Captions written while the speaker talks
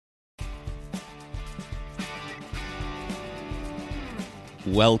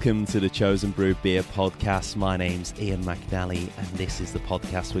Welcome to the Chosen Brew Beer Podcast. My name's Ian McNally, and this is the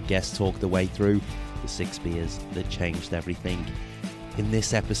podcast where guests talk their way through the 6 beers that changed everything. In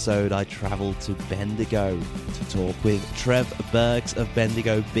this episode, I travelled to Bendigo to talk with Trev Birks of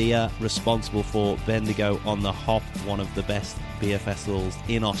Bendigo Beer, responsible for Bendigo on the Hop, one of the best beer festivals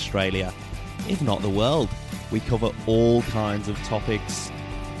in Australia, if not the world. We cover all kinds of topics,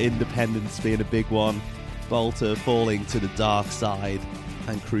 independence being a big one, Bolter falling to the dark side,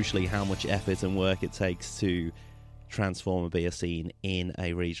 and crucially how much effort and work it takes to transform a beer scene in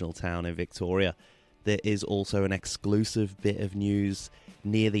a regional town in Victoria. There is also an exclusive bit of news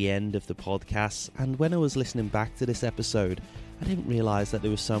near the end of the podcast, and when I was listening back to this episode, I didn't realise that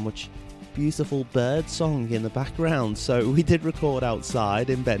there was so much beautiful bird song in the background. So we did record outside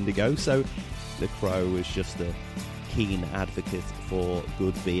in Bendigo, so the crow was just a keen advocate for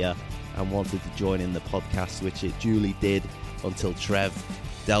good beer and wanted to join in the podcast, which it duly did, until Trev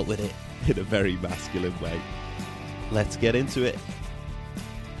dealt with it in a very masculine way. Let's get into it.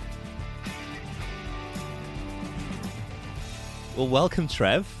 Well, welcome,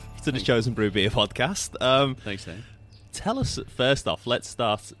 Trev, to the Chosen Brew Beer Podcast. Thanks, Dan. Tell us, first off, let's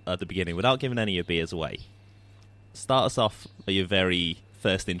start at the beginning, without giving any of your beers away. Start us off with your very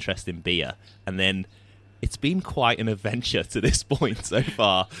first interest in beer, and then it's been quite an adventure to this point so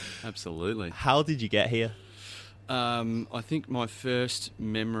far. Absolutely. How did you get here? I think my first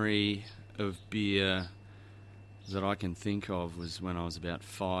memory of beer that I can think of was when I was about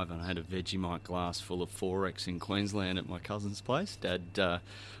 5 and I had a Vegemite glass full of 4X in Queensland at my cousin's place. Dad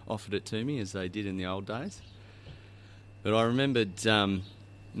offered it to me, as they did in the old days. But I remembered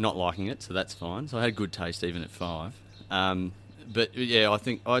not liking it, so that's fine. So I had a good taste even at 5. But yeah, I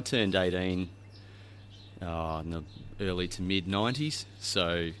think I turned 18 in the early to mid-90s,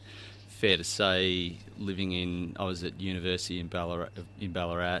 so fair to say, I was at university in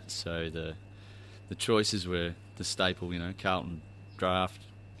Ballarat, so the choices were the staple, Carlton Draft,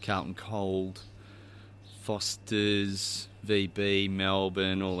 Carlton Cold, Foster's, VB,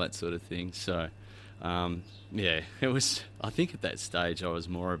 Melbourne, all that sort of thing. So, it was, I think at that stage I was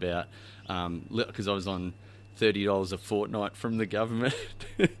more about, because I was on $30 a fortnight from the government,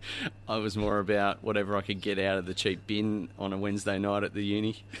 I was more about whatever I could get out of the cheap bin on a Wednesday night at the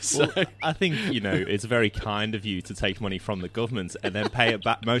uni. So Well, I think, it's very kind of you to take money from the government and then pay it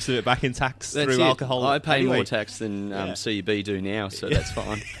back, most of it back in tax through alcohol. I pay anyway. more tax than CUB do now, so that's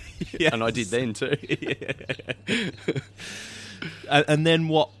fine. Yes. And I did then too. And then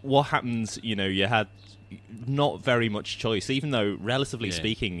what happens, you had not very much choice, even though, relatively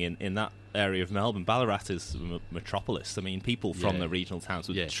speaking, in that area of Melbourne, Ballarat is a metropolis. I mean, people from the regional towns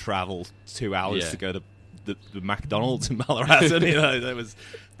would travel 2 hours to go to the McDonald's in Ballarat.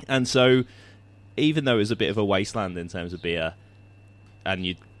 And so, even though it was a bit of a wasteland in terms of beer, and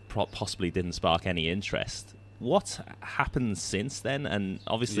you possibly didn't spark any interest, what happened since then? And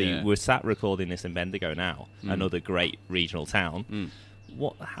obviously, we're sat recording this in Bendigo now, another great regional town.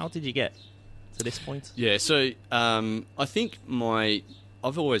 How did you get to this point? Yeah, so I think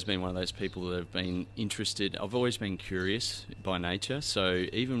I've always been one of those people that have been interested. I've always been curious by nature. So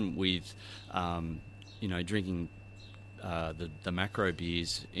even with, drinking the macro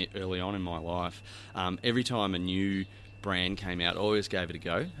beers early on in my life, every time a new brand came out, I always gave it a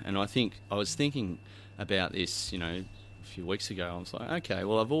go. And I think I was thinking about this, a few weeks ago. I was like, okay,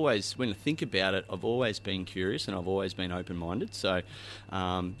 well, when I think about it, I've always been curious and I've always been open-minded. So,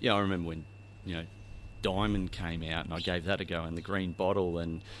 I remember when, Diamond came out and I gave that a go, and the green bottle,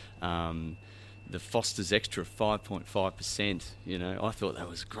 and the Foster's Extra 5.5%, I thought that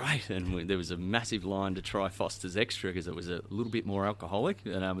was great, and there was a massive line to try Foster's Extra because it was a little bit more alcoholic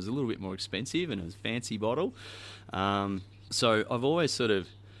and it was a little bit more expensive and it was a fancy bottle. So I've always sort of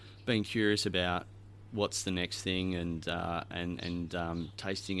been curious about what's the next thing and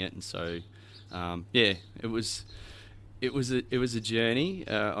tasting it, and so It was a journey,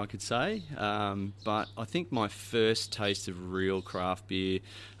 I could say, but I think my first taste of real craft beer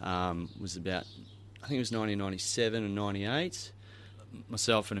was about, I think it was 1997 and 98.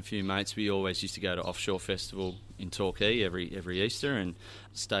 Myself and a few mates, we always used to go to Offshore Festival in Torquay every Easter and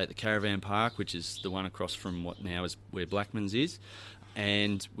stay at the Caravan Park, which is the one across from what now is where Blackman's is,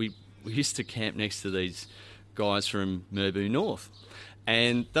 and we used to camp next to these guys from Merbau North.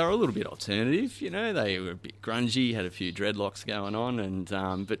 And they were a little bit alternative, they were a bit grungy, had a few dreadlocks going on,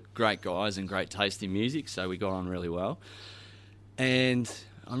 and but great guys and great taste in music, so we got on really well. And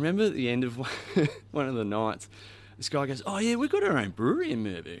I remember at the end of one of the nights, this guy goes, "Oh yeah, we've got our own brewery in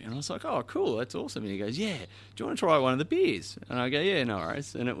Merbau," and I was like, "Oh cool, that's awesome." And he goes, "Yeah, do you want to try one of the beers?" And I go, "Yeah, no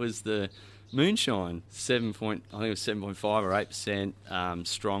worries." And it was the Moonshine, I think it was 7.5 or 8%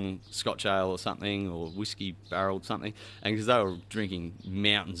 strong Scotch ale or something, or whiskey barreled something. And because they were drinking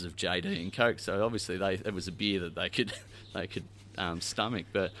mountains of JD and Coke, so obviously it was a beer that they could stomach.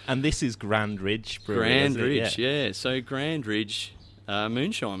 And this is Grand Ridge Brewery. Grand Ridge, yeah. So Grand Ridge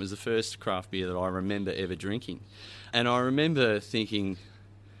Moonshine was the first craft beer that I remember ever drinking, and I remember thinking,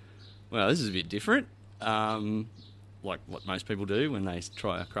 "Well, this is a bit different." Like what most people do when they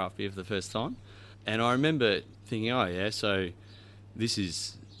try a craft beer for the first time. And I remember thinking, oh yeah, so this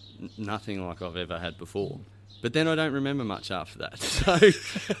is nothing like I've ever had before. But then I don't remember much after that. So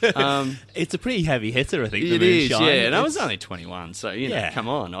it's a pretty heavy hitter, I think. It is, yeah. And I was only 21, so come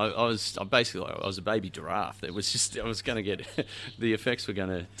on. I was a baby giraffe. It was just I was going to get the effects were going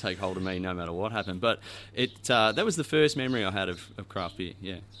to take hold of me no matter what happened. But that was the first memory I had of craft beer.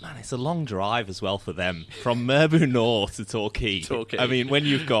 Yeah, man, it's a long drive as well for them from Merbau North to Torquay. I mean, when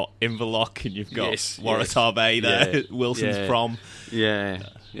you've got Inverloch and you've got Waratah Bay there, Wilson's Prom. Yeah.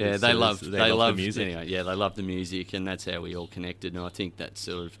 Yeah, they love the music. Anyway, yeah, they love the music, and that's how we all connected. And I think that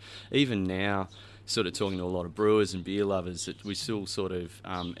sort of, even now, sort of talking to a lot of brewers and beer lovers, that we still sort of,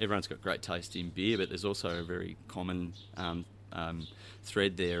 everyone's got great taste in beer, but there's also a very common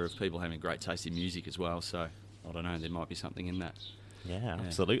thread there of people having great taste in music as well. So, I don't know, there might be something in that. Yeah,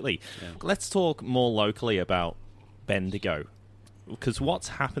 absolutely. Yeah. Let's talk more locally about Bendigo, because what's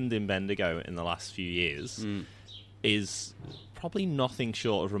happened in Bendigo in the last few years is probably nothing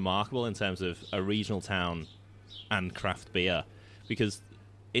short of remarkable in terms of a regional town and craft beer, because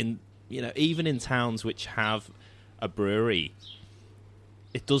even in towns which have a brewery,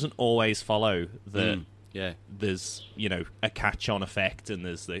 it doesn't always follow that there's a catch-on effect and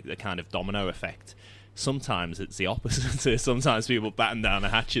there's the kind of domino effect. Sometimes it's the opposite. Sometimes people batten down the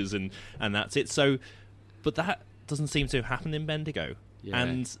hatches and that's it. So, but that doesn't seem to have happened in Bendigo,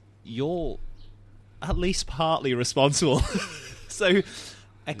 and you're at least partly responsible. So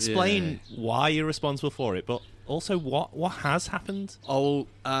explain why you're responsible for it, but also what has happened. I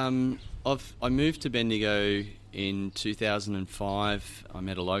moved to Bendigo in 2005. I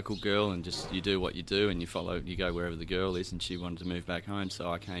met a local girl, and just you do what you do, and you go wherever the girl is, and she wanted to move back home,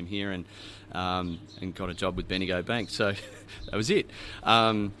 so I came here and got a job with Bendigo Bank. So that was it.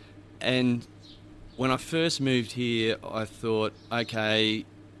 And when I first moved here, I thought, okay,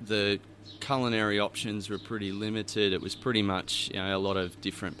 the culinary options were pretty limited. It was pretty much a lot of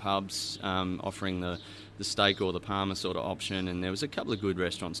different pubs offering the steak or the parma sort of option, and there was a couple of good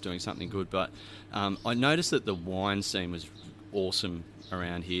restaurants doing something good, but I noticed that the wine scene was awesome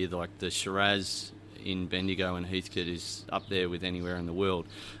around here. Like the Shiraz in Bendigo and Heathcote is up there with anywhere in the world,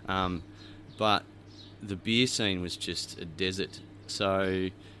 but the beer scene was just a desert, so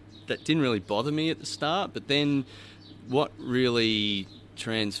that didn't really bother me at the start. But then what really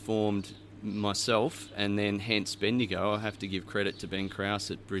transformed myself, and then hence Bendigo, I have to give credit to Ben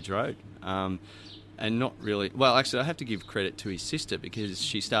Krause at Bridge Road. And not really... Well, actually, I have to give credit to his sister, because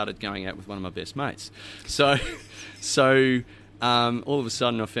she started going out with one of my best mates. So all of a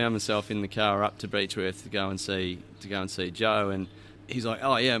sudden I found myself in the car up to Beechworth to go and see Joe, and he's like,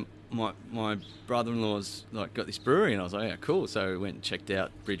 "Oh yeah, my brother-in-law's got this brewery," and I was like, "Yeah, cool." So we went and checked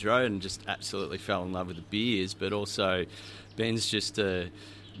out Bridge Road and just absolutely fell in love with the beers, but also Ben's just a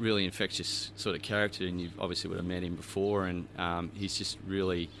really infectious sort of character, and you obviously would have met him before, and he's just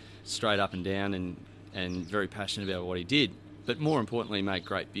really straight up and down and very passionate about what he did, but more importantly made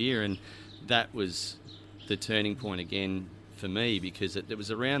great beer. And that was the turning point again for me, because it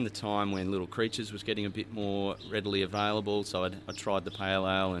was around the time when Little Creatures was getting a bit more readily available, so I tried the pale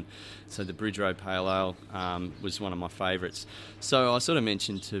ale, and so the Bridge Road pale ale was one of my favourites. So I sort of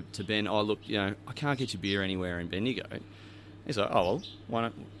mentioned to Ben, "Oh look, I can't get you beer anywhere in Bendigo." He's like, "Oh well, why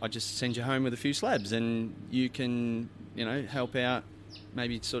don't I just send you home with a few slabs, and you can help out,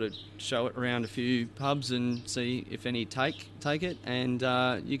 maybe sort of show it around a few pubs and see if any take it, and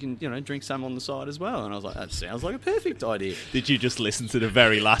you can drink some on the side as well." And I was like, "That sounds like a perfect idea." Did you just listen to the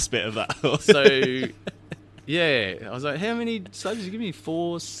very last bit of that? So yeah, I was like, "How many slabs did you give me?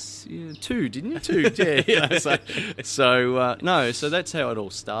 4, 2, didn't you? 2, yeah." So that's how it all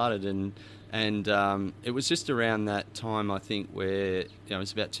started, and it was just around that time, I think, where it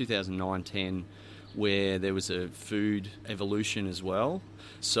was about 2009-10, where there was a food evolution as well.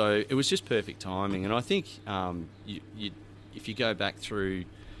 So it was just perfect timing. And I think if you go back through,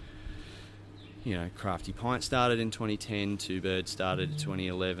 Crafty Pint started in 2010, Two Birds started in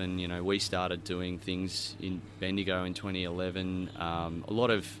 2011, we started doing things in Bendigo in 2011. A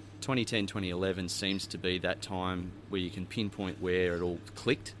lot of 2010, 2011 seems to be that time where you can pinpoint where it all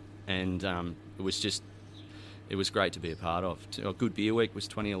clicked, and it was great to be a part of. A Good Beer Week was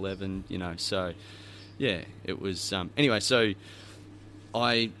 2011, so yeah, it was. Anyway, so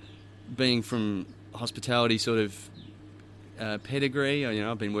being from hospitality sort of pedigree,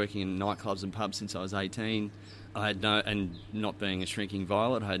 I've been working in nightclubs and pubs since I was 18. And not being a shrinking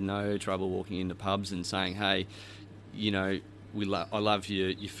violet, I had no trouble walking into pubs and saying, hey, I love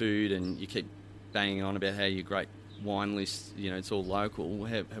your food, and you keep banging on about how your great wine list, it's all local.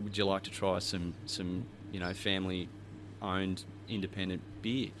 How would you like to try some family-owned independent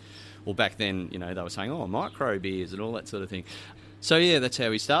beer? Well, back then, they were saying, micro beers and all that sort of thing. So, yeah, that's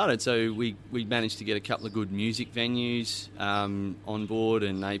how we started. So we managed to get a couple of good music venues on board,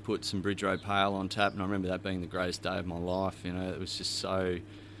 and they put some Bridge Road Pale on tap, and I remember that being the greatest day of my life. It was just so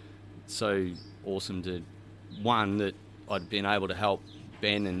awesome that I'd been able to help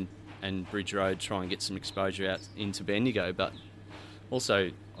Ben and Bridge Road try and get some exposure out into Bendigo, but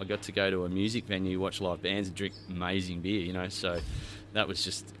also I got to go to a music venue, watch live bands and drink amazing beer, so that was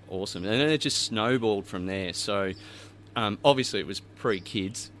just awesome. And then it just snowballed from there. So obviously it was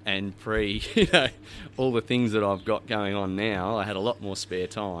pre-kids and all the things that I've got going on now. I had a lot more spare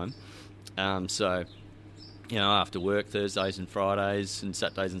time. So after work, Thursdays and Fridays and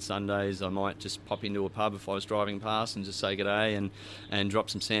Saturdays and Sundays, I might just pop into a pub if I was driving past and just say g'day and drop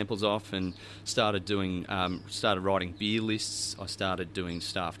some samples off, and started writing beer lists. I started doing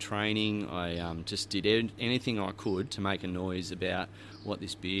staff training. I just did anything I could to make a noise about what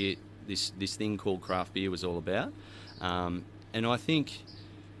this thing called craft beer was all about. And I think,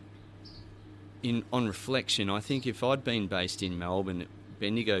 on reflection, I think if I'd been based in Melbourne,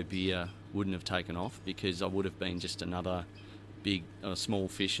 Bendigo beer wouldn't have taken off, because I would have been just another small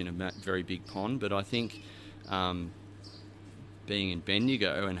fish in a very big pond. But I think being in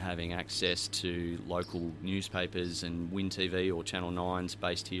Bendigo and having access to local newspapers and Win TV or Channel 9's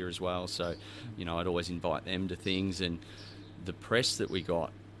based here as well, so I'd always invite them to things, and the press that we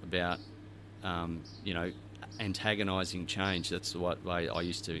got about antagonising change, that's the way I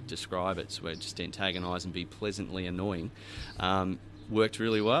used to describe it, so just antagonise and be pleasantly annoying, worked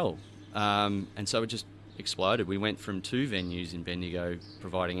really well. And so it just exploded. We went from 2 venues in Bendigo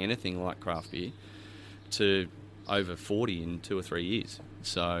providing anything like craft beer to over 40 in 2 or 3 years.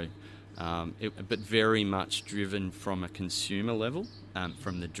 So, but very much driven from a consumer level,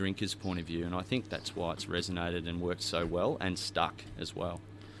 from the drinker's point of view. And I think that's why it's resonated and worked so well and stuck as well.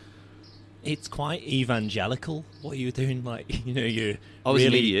 It's quite evangelical, what you're doing. You're I was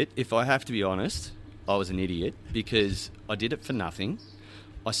an idiot. If I have to be honest, I was an idiot, because I did it for nothing.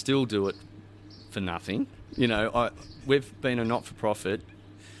 I still do it for nothing. We've been a not-for-profit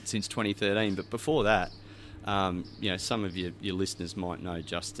since 2013, but before that, some of your listeners might know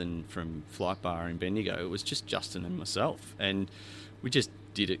Justin from Flight Bar in Bendigo. It was just Justin and myself, and we just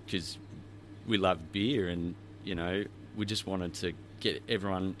did it because we loved beer, and we just wanted to get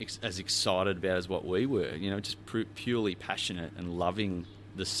everyone as excited about as what we were. Just purely passionate and loving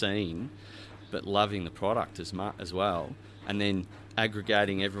the scene, but loving the product as well, and then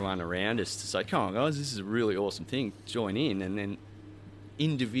aggregating everyone around us to say, come on guys, this is a really awesome thing, join in, and then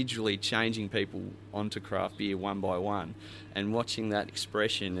individually changing people onto craft beer one by one, and watching that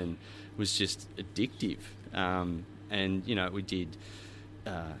expression, and was just addictive. And we did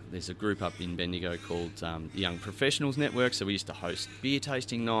there's a group up in Bendigo called the Young Professionals Network, so we used to host beer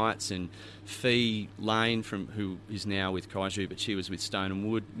tasting nights, and Fee Lane, who is now with Kaiju, but she was with Stone and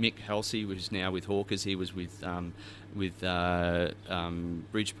Wood. Mick Halsey, who's now with Hawkers, he was with Bridgeport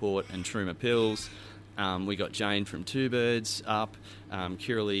and Truma Pills. We got Jane from Two Birds up.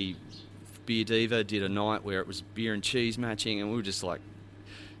 Kiralee Beer Diva did a night where it was beer and cheese matching, and we were just like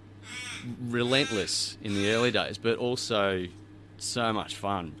relentless in the early days, but also so much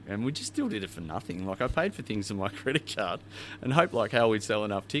fun. And we just still did it for nothing. I paid for things on my credit card and hoped like hell we'd sell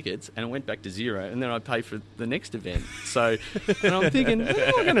enough tickets, and it went back to zero, and then I'd pay for the next event. So, and I'm thinking, when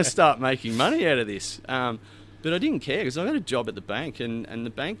am I going to start making money out of this? But I didn't care, because I had a job at the bank, and the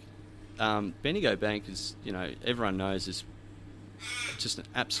bank, Bendigo Bank is, everyone knows, is just an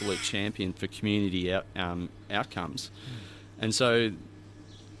absolute champion for community outcomes. And so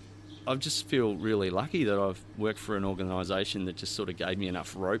I just feel really lucky that I've worked for an organisation that just sort of gave me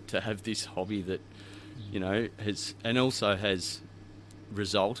enough rope to have this hobby that, has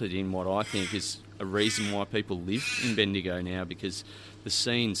resulted in what I think is a reason why people live in Bendigo now, because the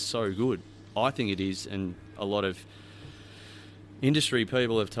scene's so good. I think it is, and a lot of industry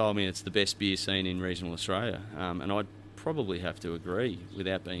people have told me it's the best beer scene in regional Australia, and I'd probably have to agree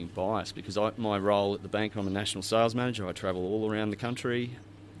without being biased, because my role at the bank, I'm a national sales manager. I travel all around the country,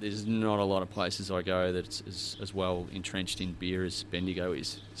 there's not a lot of places I go that's as well entrenched in beer as Bendigo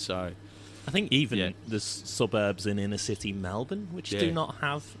is. So I think even there's suburbs in inner city Melbourne which do not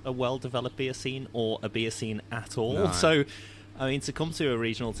have a well-developed beer scene or a beer scene at all. No. So, I mean, to come to a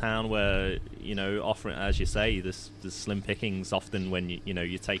regional town where, offering, as you say, there's slim pickings often when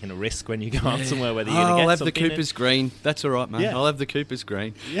you're taking a risk when you go out somewhere, whether you're going to get I'll have something the Cooper's Green. That's all right, mate. Yeah. I'll have the Cooper's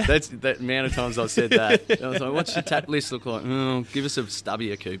Green. Yeah. That's that amount of times I've said that. I was like, what's your tap list look like? Oh, give us a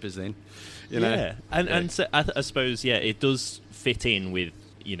stubby of Cooper's then. Yeah, and so I suppose, it does fit in with,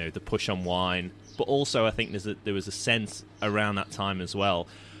 the push on wine, but also I think there was a sense around that time as well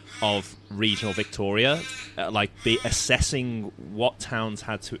of regional Victoria, assessing what towns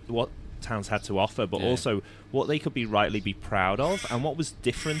had to offer, but also what they could rightly be proud of, and what was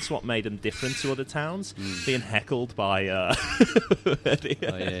different, what made them different to other towns. Being heckled by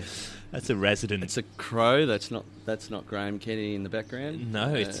that's a resident. It's a crow. That's not Graham Kennedy in the background.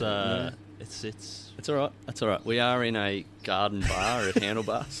 No, it's no. It's all right. That's all right. We are in a garden bar at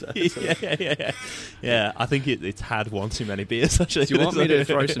Handlebar. So yeah. I think it's had one too many beers. Actually, do you want me to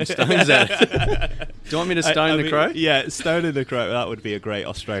throw some stones at it? Do you want me to stone the crow? Yeah, stoning the crow. That would be a great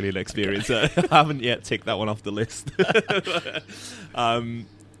Australian experience. I haven't yet ticked that one off the list. But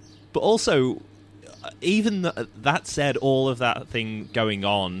also, even that said, all of that thing going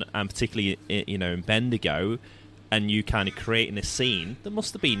on, and particularly in Bendigo, and you kind of creating a scene, there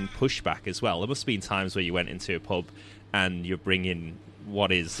must have been pushback as well. There must have been times where you went into a pub and you're bringing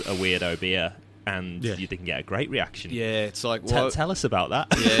what is a weirdo beer, and you didn't get a great reaction. Yeah, it's like... Tell us about that.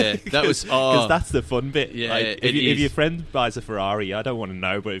 Yeah, that was... Because that's the fun bit. Yeah, if your friend buys a Ferrari, I don't want to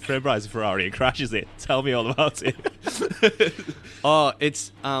know, but if your friend buys a Ferrari and crashes it, tell me all about it.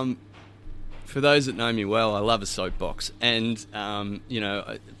 It's... For those that know me well, I love a soapbox, and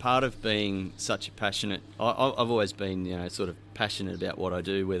part of being such a passionate, I've always been sort of passionate about what I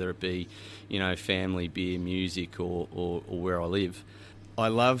do, whether it be family, beer, music, or where I live. I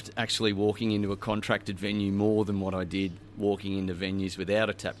loved actually walking into a contracted venue more than what I did walking into venues without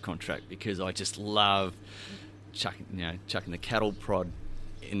a tap contract, because I just love chucking the cattle prod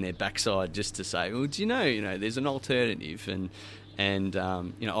in their backside just to say, well, do you know there's an alternative, and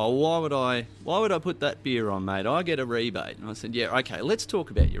why would I put that beer on, mate? I get a rebate. And I said, yeah, okay, let's talk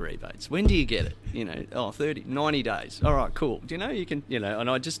about your rebates. When do you get it? 30, 90 days. All right, cool. Do you can, and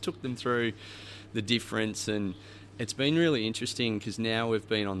I just took them through the difference, and it's been really interesting because now we've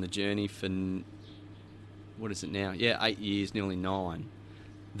been on the journey for, what is it now? Yeah, 8 years, nearly 9.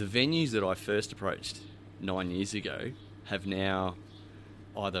 The venues that I first approached 9 years ago have now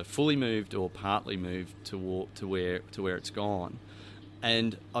either fully moved or partly moved to where it's gone,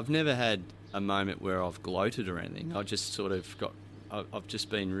 and I've never had a moment where I've gloated or anything. I just sort of I've just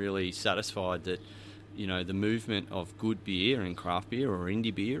been really satisfied that the movement of good beer and craft beer or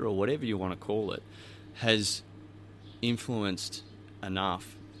indie beer or whatever you want to call it has influenced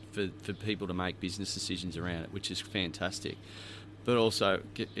enough for people to make business decisions around it, which is fantastic. But also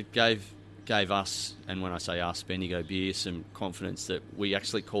it gave us, and when I say us, Bendigo Beer, some confidence that we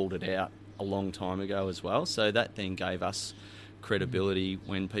actually called it out a long time ago as well. So that then gave us credibility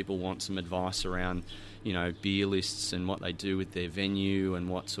when people want some advice around, beer lists and what they do with their venue and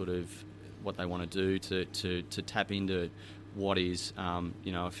what they want to do to tap into what is,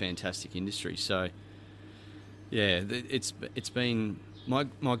 a fantastic industry. So, yeah, it's been my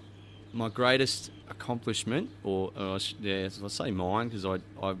greatest accomplishment, I'll say mine, because I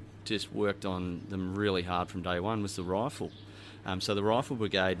just worked on them really hard from day one, was the Rifle. So the Rifle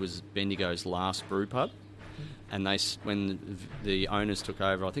Brigade was Bendigo's last brew pub, and when the owners took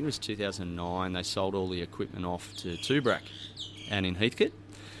over, I think it was 2009, they sold all the equipment off to Tubrac and in Heathcote,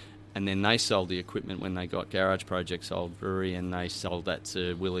 and then they sold the equipment when they got Garage Project's old brewery, and they sold that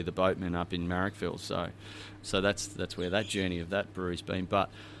to Willie the Boatman up in Marrickville. So that's where that journey of that brewery's been. But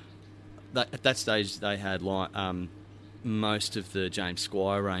at that stage, they had most of the James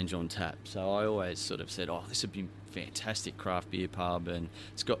Squire range on tap. So I always sort of said, this would be fantastic craft beer pub, and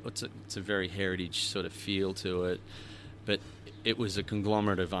it's a very heritage sort of feel to it. But it was a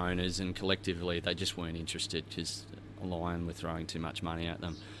conglomerate of owners, and collectively they just weren't interested because Lion were throwing too much money at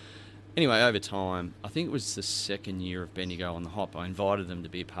them. Anyway, over time, I think it was the second year of Bendigo on the Hop, I invited them to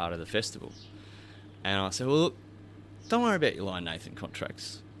be a part of the festival. And I said, well, look, don't worry about your Lion Nathan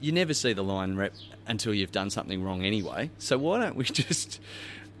contracts. You never see the Lion rep until you've done something wrong anyway. So why don't we just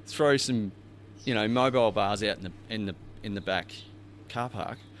throw some, mobile bars out in the back car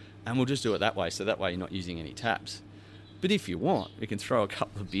park, and we'll just do it that way. So that way you're not using any taps. But if you want, we can throw a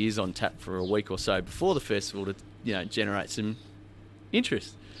couple of beers on tap for a week or so before the festival to, generate some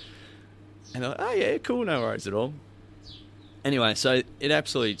interest. And they're like, oh yeah, cool, no worries at all. Anyway, so it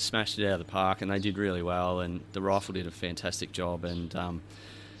absolutely smashed it out of the park, and they did really well, and the rifle did a fantastic job. And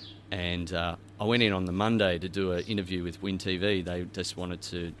I went in on the Monday to do an interview with Win TV. They just wanted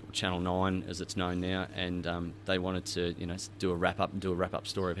to, Channel 9 as it's known now, and they wanted to, do a wrap up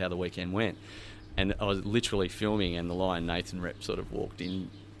story of how the weekend went. And I was literally filming, and the Lion Nathan rep sort of walked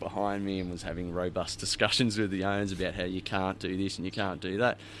in behind me and was having robust discussions with the owners about how you can't do this and you can't do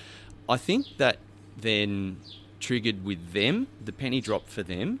that. I think that then triggered with them, the penny dropped for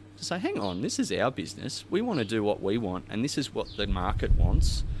them to say, hang on, this is our business. We want to do what we want, and this is what the market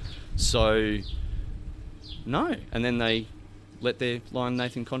wants. So, no. And then they let their Lion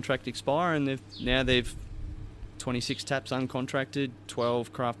Nathan contract expire, and they've 26 taps uncontracted,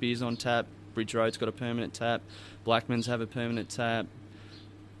 12 craft beers on tap, Bridge Road's got a permanent tap, Blackman's have a permanent tap,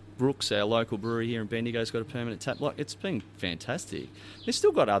 Birks, our local brewery here in Bendigo's got a permanent tap. Like, it's been fantastic. They've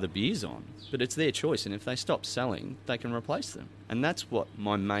still got other beers on, but it's their choice, and if they stop selling, they can replace them. And that's what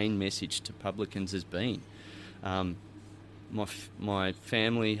my main message to publicans has been. My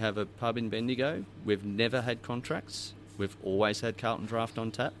family have a pub in Bendigo. We've never had contracts. We've always had Carlton Draft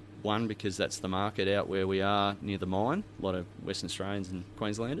on tap. One, because that's the market out where we are near the mine. A lot of Western Australians and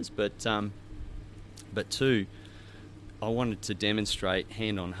Queenslanders. But two, I wanted to demonstrate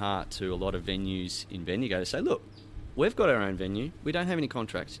hand on heart to a lot of venues in Bendigo to say, look, we've got our own venue. We don't have any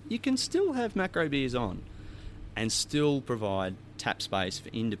contracts. You can still have macro beers on and still provide tap space for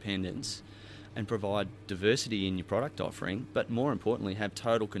independents and provide diversity in your product offering, but more importantly, have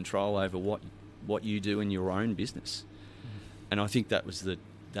total control over what you do in your own business. And I think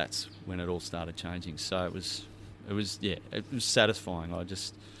that's when it all started changing. So it was satisfying. I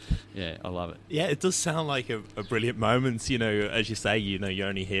love it. Yeah, it does sound like a brilliant moment. As you say, you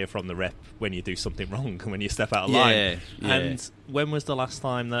only hear from the rep when you do something wrong, when you step out of line. Yeah. And when was the last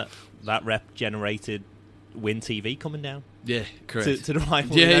time that rep generated Win TV coming down? Yeah, correct. To the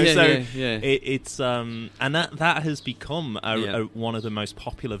rifle. Yeah. It's and that has become one of the most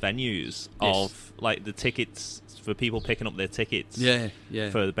popular venues of like the tickets for people picking up their tickets.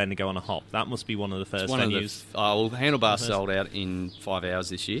 For the Bendigo on a Hop. That must be one of the first venues. Handlebars sold out in 5 hours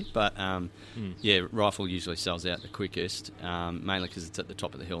this year, but rifle usually sells out the quickest, mainly because it's at the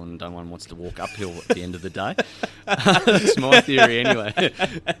top of the hill and no one wants to walk uphill at the end of the day. That's my theory anyway.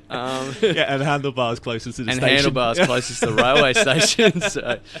 And handlebars closest to the station. And handlebars closest to the railway station.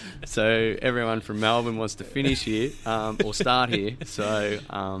 So everyone from Melbourne wants to finish here or start here. So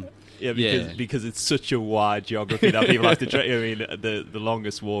because it's such a wide geography that people have to try. I mean, the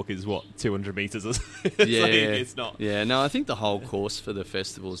longest walk is 200 metres or something. It's not. Yeah, no, I think the whole course for the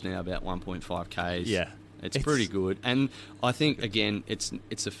festival is now about 1.5 Ks. Yeah. It's pretty good. And I think, again, it's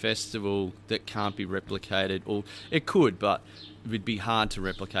a festival that can't be replicated. Or it could, but it would be hard to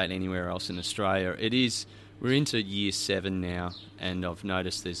replicate anywhere else in Australia. We're into year 7 now, and I've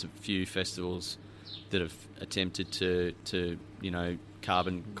noticed there's a few festivals that have attempted to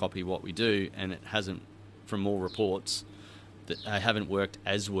carbon copy what we do, and it hasn't, from all reports, that they haven't worked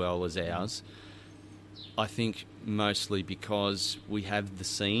as well as ours. I think mostly because we have the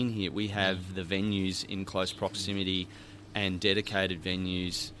scene here. We have the venues in close proximity and dedicated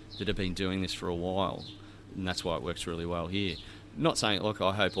venues that have been doing this for a while, and that's why it works really well here. Not saying, look,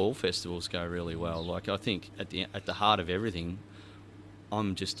 I hope all festivals go really well. Like, I think at the heart of everything,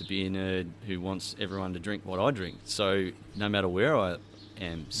 I'm just a beer nerd who wants everyone to drink what I drink. So no matter where I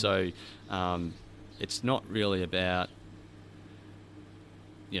am. So it's not really about,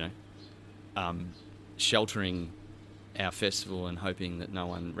 sheltering our festival and hoping that no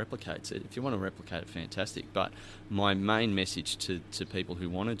one replicates it. If you want to replicate it, fantastic. But my main message to people who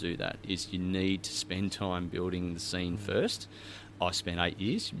want to do that is you need to spend time building the scene first. I spent 8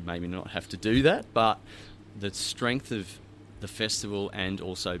 years. You maybe not have to do that, but the strength of the festival and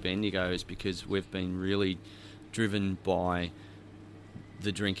also Bendigo is because we've been really driven by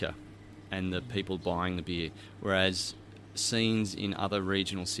the drinker and the people buying the beer, whereas scenes in other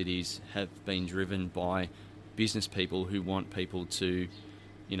regional cities have been driven by business people who want people to,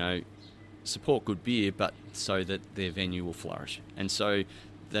 support good beer, but so that their venue will flourish. And so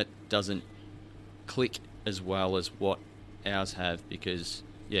that doesn't click as well as what ours have, because,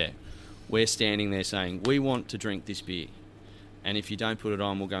 we're standing there saying, we want to drink this beer, and if you don't put it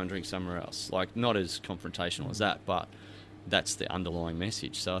on, we'll go and drink somewhere else. Like, not as confrontational as that, but that's the underlying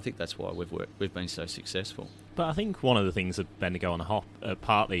message. So I think that's why we've been so successful. But I think one of the things at Bendigo on a Hop,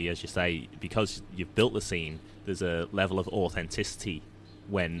 partly, as you say, because you've built the scene, there's a level of authenticity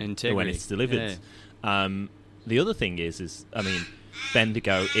when it's delivered. Yeah. The other thing is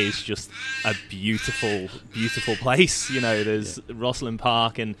Bendigo is just a beautiful, beautiful place. There's Rosslyn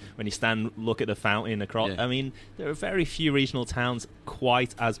Park, and when you look at the fountain across. Yeah. I mean, there are very few regional towns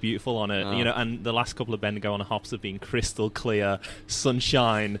quite as beautiful on it. And the last couple of Bendigo on the hops have been crystal clear,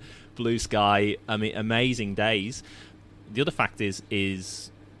 sunshine, blue sky. I mean, amazing days. The other fact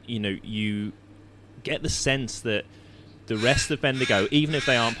is you get the sense that the rest of Bendigo, even if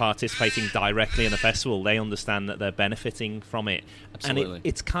they aren't participating directly in the festival, they understand that they're benefiting from it. Absolutely. And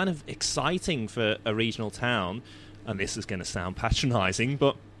it's kind of exciting for a regional town, and this is going to sound patronising,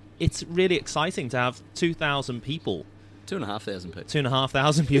 but it's really exciting to have 2,000 people. 2,500 people.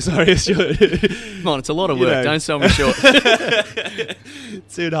 2,500 people, sorry. Come on, it's a lot of work. Don't sell me short.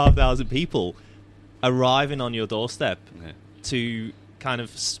 2,500 people arriving on your doorstep to kind of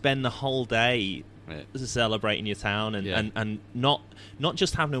spend the whole day celebrating your town and not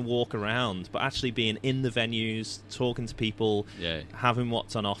just having to walk around, but actually being in the venues, talking to people, having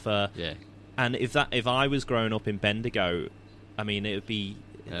what's on offer. Yeah. And if I was growing up in Bendigo, I mean, it would be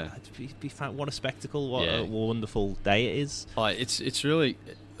what a spectacle! What a wonderful day it is. It's really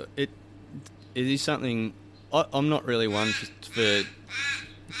it is something. I'm not really one for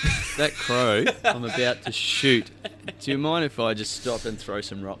that crow I'm about to shoot. Do you mind if I just stop and throw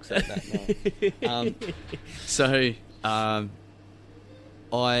some rocks at that now?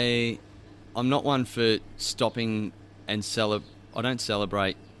 I'm not one for stopping and celebrate. I don't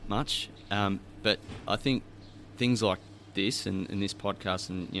celebrate much, but I think things like this and this podcast,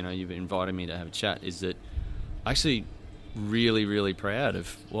 and you've invited me to have a chat, is that I'm actually really, really proud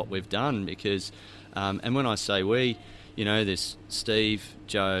of what we've done, because and when I say we, there's Steve,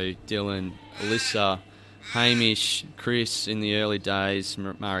 Joe, Dylan, Alyssa, Hamish, Chris in the early days,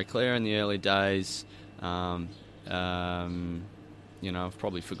 Marie Claire in the early days. I've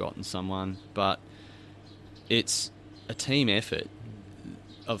probably forgotten someone, but it's a team effort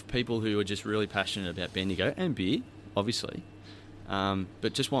of people who are just really passionate about Bendigo and beer, obviously,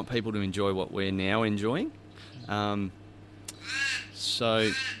 but just want people to enjoy what we're now enjoying. It's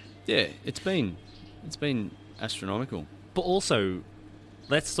been astronomical. But also,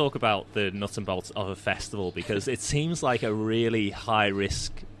 let's talk about the nuts and bolts of a festival, because it seems like a really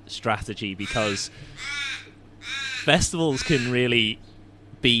high-risk strategy, because festivals can really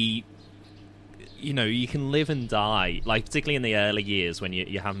be, you can live and die, like particularly in the early years when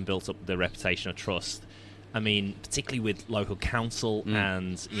you haven't built up the reputation or trust. I mean, particularly with local council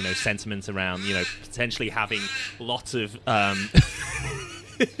and, sentiments around, potentially having lots of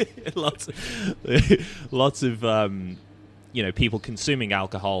lots of people consuming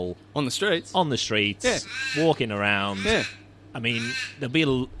alcohol on the streets, walking around. I mean,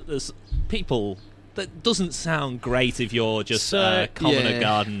 there's people. That doesn't sound great if you're just a Commoner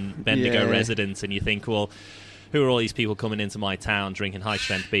Garden Bendigo resident and you think, well, who are all these people coming into my town drinking high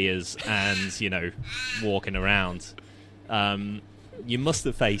strength beers and walking around? You must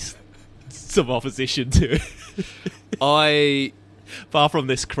have faced some opposition to it. Apart from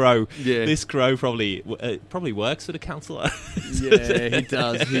this crow. Yeah. This crow probably works for the councillor. Yeah, he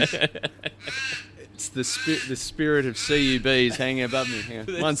does. It's the spirit of CUB is hanging above me. Hang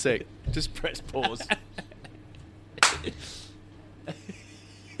on. One sec. Just press pause.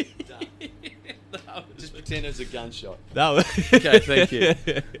 Just pretend it's a gunshot. Okay, thank you.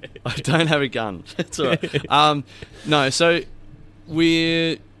 I don't have a gun. It's all right. No, so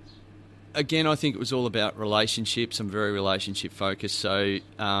we're... Again, I think it was all about relationships. I'm very relationship focused, so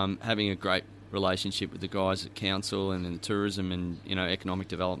having a great relationship with the guys at council and in the tourism and economic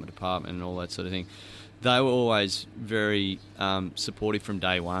development department and all that sort of thing, they were always very supportive from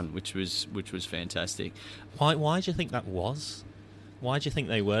day one, which was fantastic. Why do you think that was? Why do you think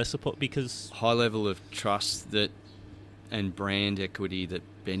they were support? Because high level of trust and brand equity that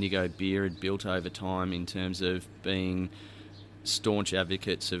Bendigo Beer had built over time in terms of being staunch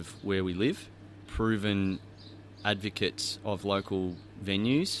advocates of where we live, proven advocates of local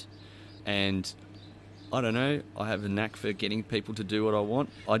venues, and I don't know, I have a knack for getting people to do what I want.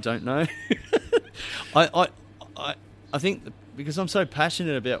 I don't know. I think because I'm so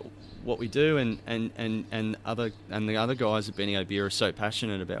passionate about what we do, and the other guys at Bendigo Beer are so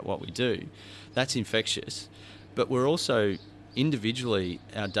passionate about what we do, that's infectious. But we're also individually,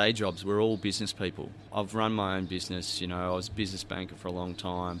 our day jobs, we're all business people. I've run my own business. I was a business banker for a long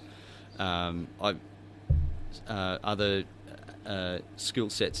time. Other skill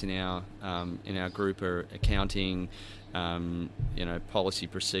sets in our group are accounting, policy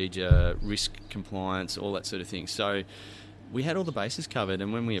procedure, risk compliance, all that sort of thing. So we had all the bases covered,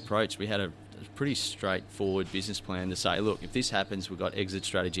 and when we approached, we had a pretty straightforward business plan to say, look, if this happens, we've got exit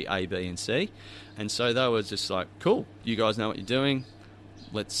strategy A, B, and C. And so they were just like, cool, you guys know what you're doing,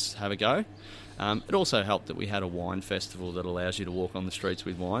 let's have a go. It also helped that we had a wine festival that allows you to walk on the streets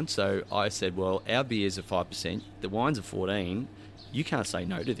with wine. So I said, well, our beers are 5%, the wines are 14%, you can't say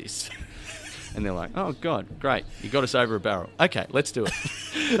no to this. And they're like, oh, God, great. You got us over a barrel. Okay, let's do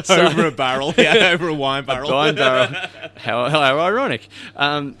it. Over a barrel. Yeah, over a wine barrel. A wine barrel. How ironic.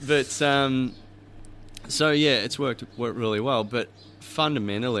 So, yeah, it's worked really well. But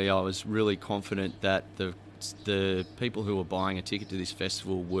fundamentally, I was really confident that the people who were buying a ticket to this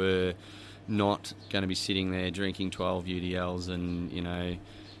festival were not going to be sitting there drinking 12 UDLs and, you know,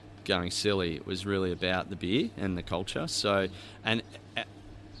 going silly. It was really about the beer and the culture. So, and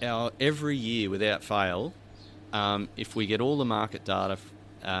every year without fail, if we get all the market data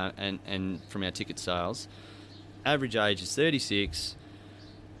and from our ticket sales, average age is 36,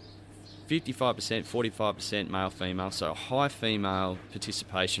 55%, 45% male female, so a high female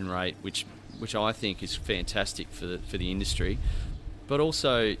participation rate, which I think is fantastic for the industry. But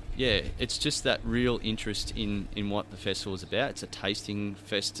also, yeah, it's just that real interest in what the festival is about. It's a tasting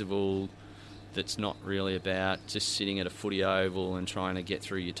festival that's not really about just sitting at a footy oval and trying to get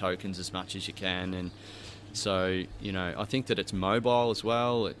through your tokens as much as you can. And so, you know, I think that it's mobile as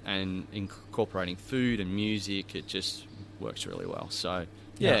well, and incorporating food and music, it just works really well. So,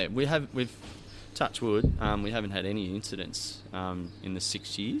 yeah, we've touch wood, we haven't had any incidents in the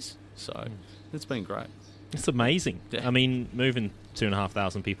 6 years. So it's been great. It's amazing. Yeah. I mean, moving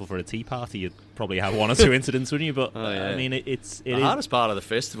 2,500 people for a tea party, you'd probably have one or two incidents, wouldn't you? But I mean, the hardest part of the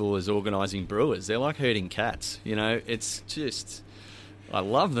festival is organising brewers. They're like herding cats. You know, it's just, I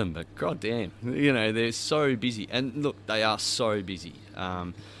love them, but goddamn, you know, they're so busy. And look, they are so busy.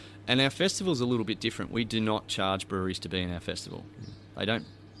 And our festival's a little bit different. We do not charge breweries to be in our festival. They don't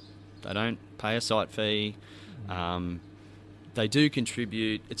pay a site fee. They do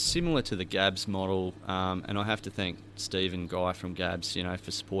contribute. It's similar to the Gabs model, and I have to thank Steve and Guy from Gabs, you know,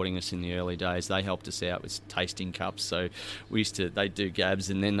 for supporting us in the early days. They helped us out with tasting cups. So they'd do Gabs,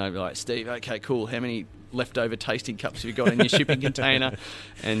 and then they'd be like, Steve, okay, cool, how many leftover tasting cups have you got in your shipping container?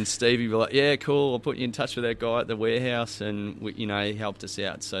 And Stevie would be like, yeah, cool, I'll put you in touch with that guy at the warehouse, and he helped us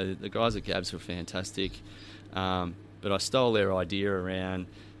out. So the guys at Gabs were fantastic. But I stole their idea around,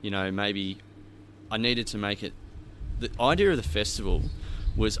 you know, maybe I needed to make it. The idea of the festival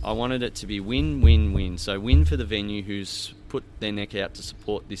was I wanted it to be win-win-win. So win for the venue who's put their neck out to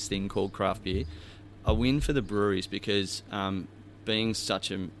support this thing called craft beer. A win for the breweries because being such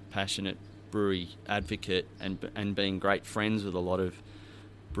a passionate brewery advocate and being great friends with a lot of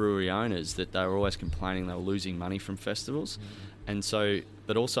brewery owners, that they were always complaining they were losing money from festivals. And so,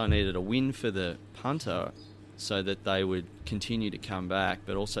 but also I needed a win for the punter so that they would continue to come back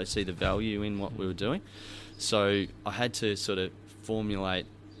but also see the value in what we were doing. So I had to sort of formulate,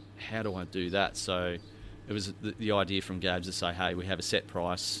 how do I do that? So it was the idea from Gabs to say, hey, we have a set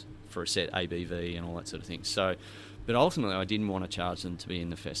price for a set ABV and all that sort of thing. So, but ultimately I didn't want to charge them to be in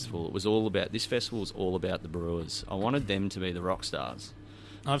the festival. It was all about, this festival was all about the brewers. I wanted them to be the rock stars.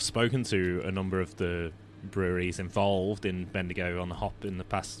 I've spoken to a number of the breweries involved in Bendigo on the Hop in the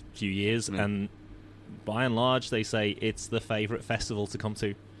past few years, and by and large they say it's the favourite festival to come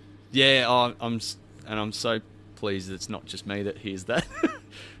to. Yeah, I'm so pleased that it's not just me that hears that.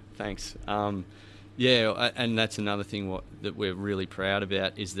 Thanks. Yeah, and that's another thing that we're really proud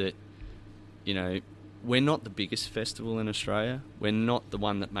about is that, you know, we're not the biggest festival in Australia. We're not the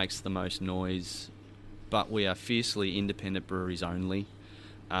one that makes the most noise, but we are fiercely independent breweries only.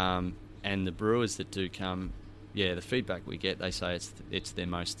 And the brewers that do come, yeah, the feedback we get, they say it's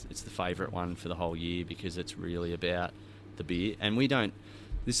the favourite one for the whole year because it's really about the beer. And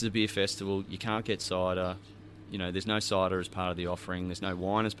this is a beer festival. You can't get cider. You know, there's no cider as part of the offering. There's no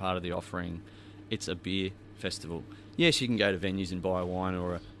wine as part of the offering. It's a beer festival. Yes, you can go to venues and buy a wine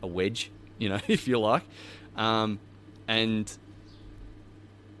or a wedge, you know, if you like. And,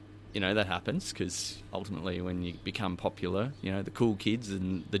 you know, that happens because ultimately when you become popular, you know, the cool kids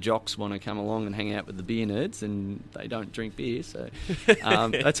and the jocks want to come along and hang out with the beer nerds and they don't drink beer. So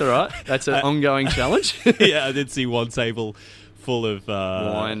that's all right. That's an ongoing challenge. Yeah, I did see one table full of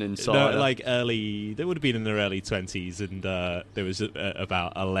wine and cider. They would have been in their early 20s, and there was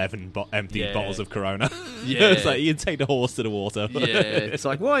about 11 empty bottles of Corona. Yeah. It's like you'd take the horse to the water. Yeah, it's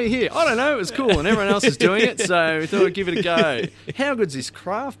like, why are you here? I don't know, it was cool, and everyone else is doing it, so we thought we'd give it a go. How good's this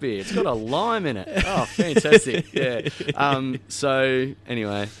craft beer? It's got a lime in it. Oh, fantastic. Yeah. So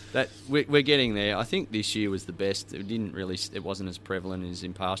anyway, we're getting there. I think this year was the best. It wasn't as prevalent as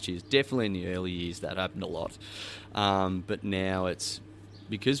in past years. Definitely in the early years that happened a lot. But now it's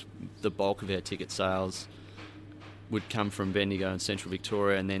because the bulk of our ticket sales would come from Bendigo and Central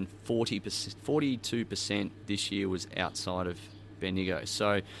Victoria, and then 42% this year was outside of Bendigo.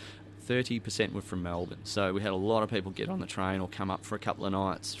 So 30% were from Melbourne. So we had a lot of people get on the train or come up for a couple of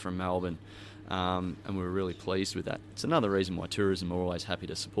nights from Melbourne, and we were really pleased with that. It's another reason why tourism are always happy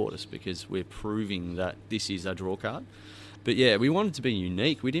to support us, because we're proving that this is a draw card. But yeah, we wanted to be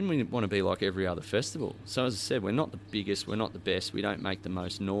unique. We didn't want to be like every other festival. So as I said, we're not the biggest, we're not the best, we don't make the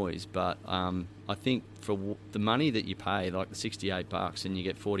most noise. But I think for the money that you pay, like the $68, and you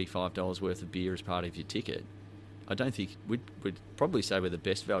get $45 worth of beer as part of your ticket, I don't think we'd probably say we're the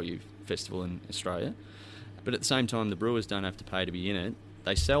best value festival in Australia. But at the same time, the brewers don't have to pay to be in it.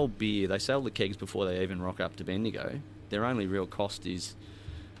 They sell beer, they sell the kegs before they even rock up to Bendigo. Their only real cost is,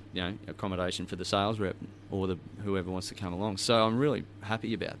 accommodation for the sales rep or whoever wants to come along. So I'm really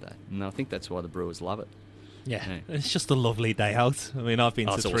happy about that, and I think that's why the brewers love it. Yeah, it's just a lovely day out. I mean, I've been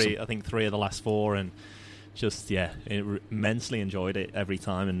to three, awesome. I think 3 of the last 4, and just immensely enjoyed it every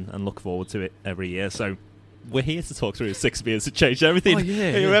time, and look forward to it every year. So we're here to talk through 6 beers that changed everything. Oh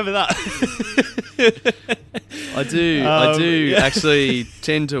yeah, you remember that? I do actually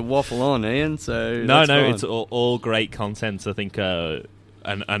tend to waffle on, Ian. So no, fine. It's all great content. I think,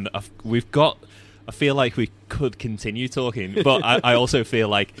 and we've got. I feel like we could continue talking, but I also feel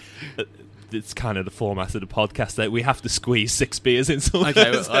like it's kind of the format of the podcast that we have to squeeze 6 beers in.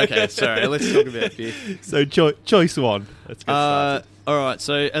 Okay, sorry. Let's talk about beer. So choice 1. Let's get started. All right.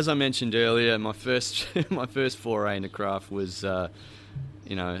 So as I mentioned earlier, my first foray into craft was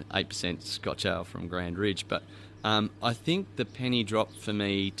 8% Scotch ale from Grand Ridge, but I think the penny drop for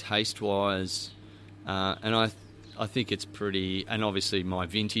me taste wise, and I think it's pretty, and obviously my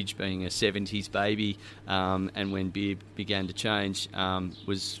vintage being a 70s baby, and when beer began to change,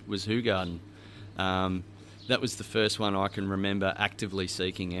 was Hoegaarden. That was the first one I can remember actively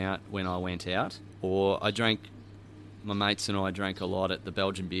seeking out when I went out, or my mates and I drank a lot at the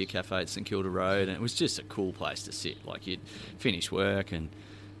Belgian Beer Cafe at St Kilda Road, and it was just a cool place to sit. Like, you'd finish work and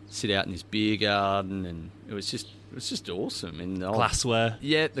sit out in this beer garden, and it was just awesome. And glassware.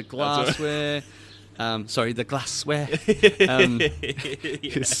 Yeah, the glassware. The glassware.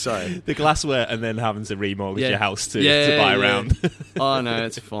 Sorry. The glassware, and then having to remortgage your house to buy around. Oh, no,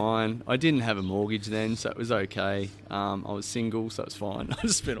 it's fine. I didn't have a mortgage then, so it was okay. I was single, so it's fine. I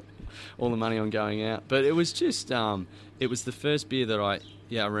just spent all the money on going out. But it was just, it was the first beer that I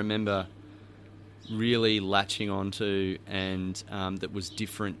remember really latching onto, and that was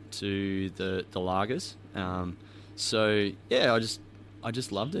different to the lagers. I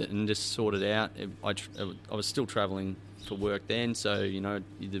just loved it and just sorted out. I was still travelling for work then, so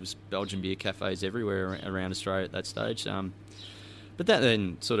there was Belgian beer cafes everywhere around Australia at that stage. But that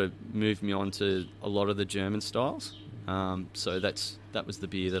then sort of moved me on to a lot of the German styles. So that was the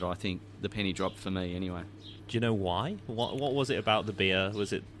beer that I think the penny dropped for me anyway. Do you know why? What was it about the beer?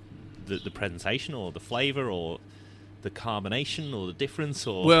 Was it the presentation, or the flavour, or the carbonation, or the difference?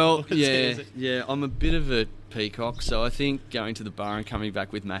 Or well, yeah. I'm a bit of a peacock, so I think going to the bar and coming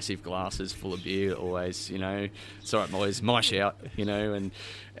back with massive glasses full of beer always, it's all right, boys, my shout, and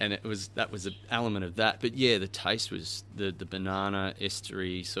that was an element of that. But yeah, the taste was the banana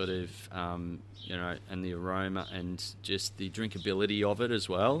estery sort of, and the aroma and just the drinkability of it as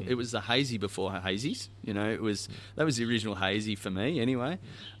well. Mm. It was the hazy before hazies, that was the original hazy for me anyway.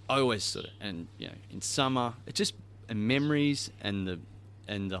 I always sort of, and in summer, it just, and memories and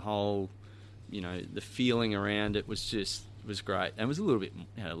the whole, the feeling around it was great, and it was a little bit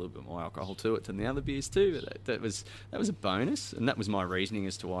more alcohol to it than the other beers too. But that was a bonus, and that was my reasoning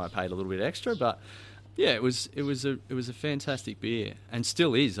as to why I paid a little bit extra. But yeah, it was a fantastic beer, and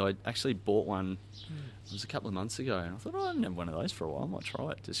still is. I actually bought one. It was a couple of months ago, and I thought, I haven't had one of those for a while. I might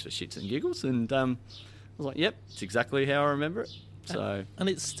try it just for shits and giggles. And I was like, yep, it's exactly how I remember it. So, and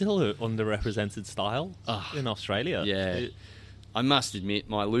it's still an underrepresented style in Australia. Yeah. I must admit,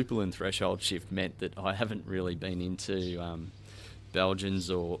 my lupulin threshold shift meant that I haven't really been into Belgians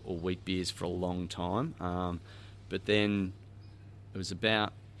or wheat beers for a long time. But then it was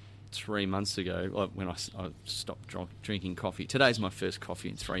about 3 months ago when I stopped drinking coffee. Today's my first coffee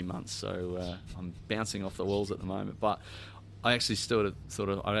in 3 months, so I'm bouncing off the walls at the moment. But I actually sort of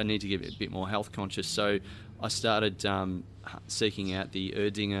I need to get a bit more health conscious, so I started seeking out the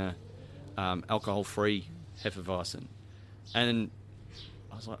Erdinger alcohol-free Hefeweizen. And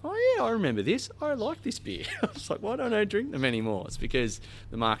I was like, oh yeah, I remember this. I like this beer. I was like, why don't I drink them anymore? It's because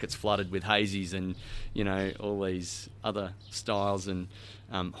the market's flooded with hazies and, all these other styles and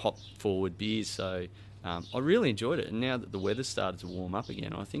hop-forward beers. So I really enjoyed it. And now that the weather's started to warm up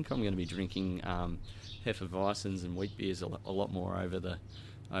again, I think I'm going to be drinking Hefeweizens and wheat beers a lot more over the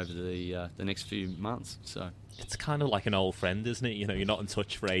next few months. So it's kind of like an old friend, isn't it? You know, you're not in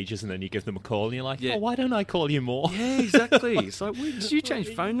touch for ages, and then you give them a call, and you're like, yeah. "Oh, why don't I call you more?" Yeah, exactly. It's like, did you change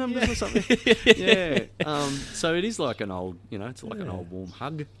phone numbers or something? Yeah. So it is like an old, it's like an old warm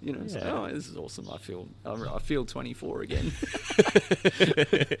hug. It's like, oh, this is awesome. I feel 24 again.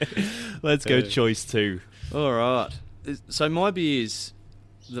 Let's go choice 2. All right. So my beers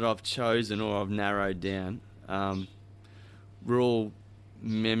that I've chosen or I've narrowed down were all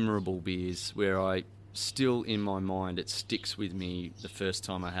memorable beers where I still, in my mind, it sticks with me the first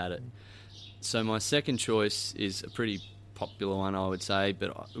time I had it. So my second choice is a pretty popular one, I would say, but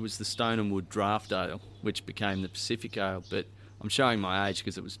it was the Stone and Wood Draft Ale, which became the Pacific Ale. But I'm showing my age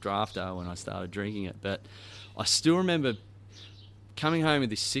because it was Draft Ale when I started drinking it. But I still remember coming home with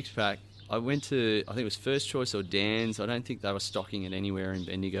this 6-pack. I went to, I think it was First Choice or Dan's. I don't think they were stocking it anywhere in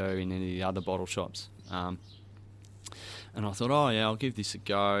Bendigo in any of the other bottle shops. And I thought, oh yeah, I'll give this a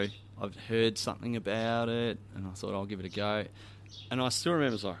go. I've heard something about it, and I thought I'll give it a go. And I still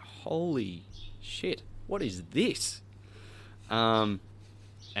remember, it's like, holy shit, what is this? And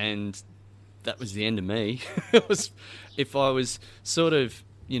that was the end of me. If I was sort of,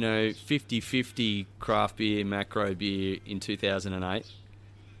 50-50 craft beer, macro beer in 2008,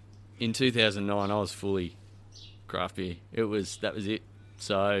 in 2009 I was fully craft beer. That was it.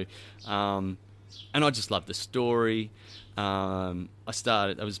 So, and I just loved the story. That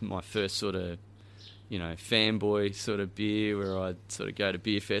was my first sort of, fanboy sort of beer where I'd sort of go to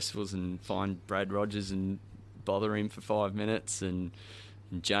beer festivals and find Brad Rogers and bother him for 5 minutes and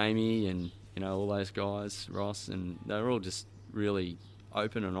Jamie and, all those guys, Ross, and they were all just really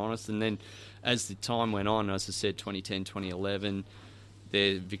open and honest. And then as the time went on, as I said, 2010, 2011,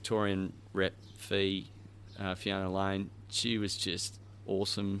 their Victorian rep Fiona Lane, she was just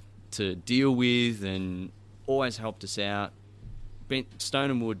awesome to deal with and always helped us out.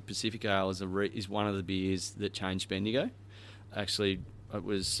 Stone and Wood Pacific Ale is one of the beers that changed Bendigo. Actually, it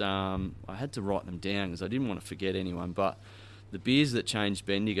was I had to write them down because I didn't want to forget anyone, but the beers that changed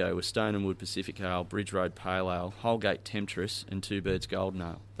Bendigo were Stone and Wood Pacific Ale, Bridge Road Pale Ale, Holgate Temptress and Two Birds Golden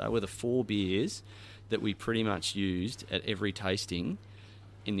Ale. They were the 4 beers that we pretty much used at every tasting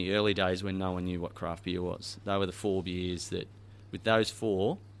in the early days when no one knew what craft beer was. They were the 4 beers that, with those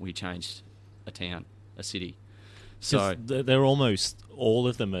 4, we changed a town, a city. So they're almost, all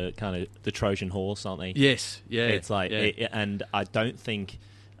of them are kind of the Trojan horse, aren't they? Yes, yeah. It's like, and I don't think,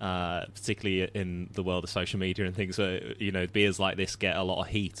 particularly in the world of social media and things, where beers like this get a lot of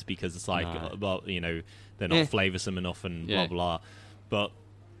heat because it's like, well, they're not flavoursome enough and blah blah. But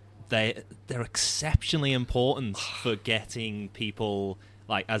they're exceptionally important for getting people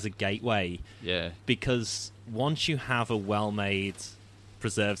like as a gateway. Yeah. Because once you have a well-made,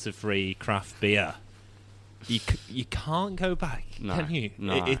 preservative-free craft beer, you can't go back, can you?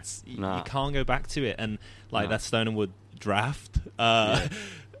 You can't go back to it, and that Stone and Wood Draft.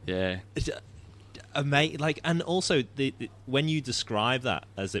 And also when you describe that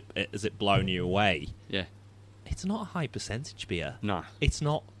as it blown you away, it's not a high percentage beer. No, it's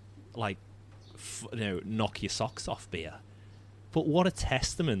not like knock your socks off beer. But what a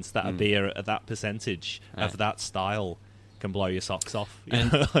testament that a beer at that percentage of that style can blow your socks off.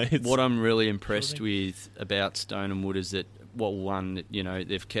 And what I'm really impressed with about Stone and Wood is that,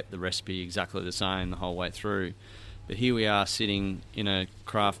 they've kept the recipe exactly the same the whole way through. But here we are sitting in a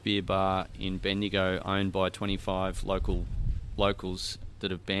craft beer bar in Bendigo owned by 25 locals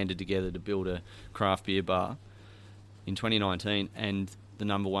that have banded together to build a craft beer bar in 2019, and the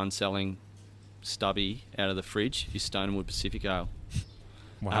number 1 selling stubby out of the fridge is Stone and Wood Pacific Ale.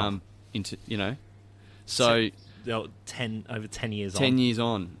 Wow. So over 10 years on. 10 years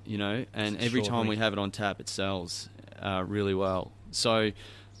on, and every time we have it on tap, it sells really well. So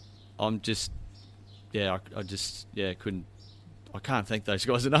I'm just, I can't thank those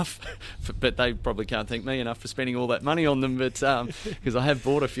guys enough, but they probably can't thank me enough for spending all that money on them. But because I have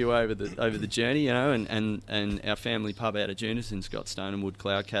bought a few over the journey, and our family pub out of Junison's got Stone and Wood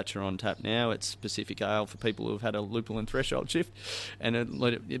Cloudcatcher on tap now. It's Pacific Ale for people who have had a lupulin threshold shift,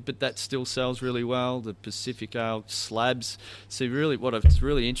 but that still sells really well. The Pacific Ale slabs. See, really, what's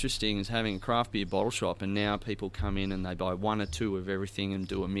really interesting is having a craft beer bottle shop, and now people come in and they buy 1 or 2 of everything and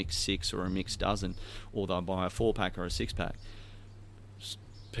do a mix 6 or a mix dozen, or they'll buy a 4-pack or a 6-pack.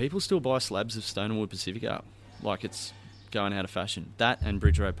 People still buy slabs of Stone and Wood Pacific Ale like it's going out of fashion. That and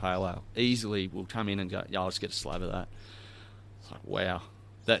Bridge Road Pale Ale easily will come in and go, I'll just get a slab of that. It's like, wow.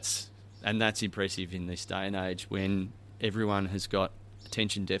 That's impressive in this day and age when everyone has got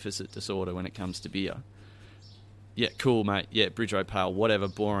attention deficit disorder when it comes to beer. Yeah, cool, mate. Yeah, Bridge Road Pale, whatever,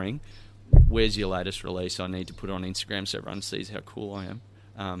 boring. where's your latest release? I need to put it on Instagram so everyone sees how cool I am.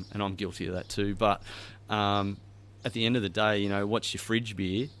 And I'm guilty of that too. But at the end of the day, you know, what's your fridge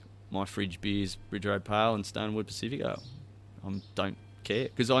beer? My fridge beer is Bridge Road Pale and Stonewood Pacific Ale. I don't care,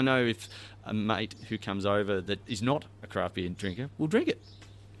 because I know if a mate who comes over that is not a craft beer drinker will drink it.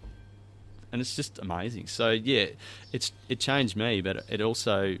 And it's just amazing. So, yeah, it changed me, but it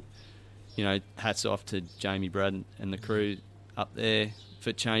also, you know, hats off to Jamie, Brad and the crew up there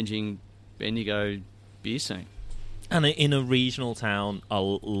for changing Bendigo beer scene. And in a regional town, a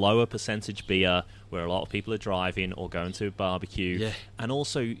lower percentage beer where a lot of people are driving or going to a barbecue. Yeah. And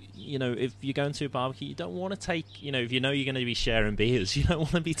also, you know, if you're going to a barbecue, you don't want to take, you know, if you know you're going to be sharing beers, you don't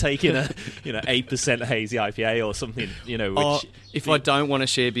want to be taking a, you know, 8% hazy IPA or something, you know. Which, if I don't want to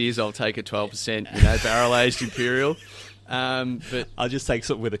share beers, I'll take a 12%, you know, barrel-aged Imperial. But I'll just take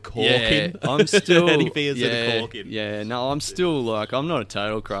something with a cork in. I'm still any beers with a cork in. Yeah, no, I'm still like, I'm not a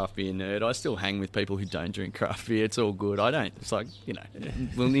total craft beer nerd. I still hang with people who don't drink craft beer. It's all good. I don't. It's like, you know,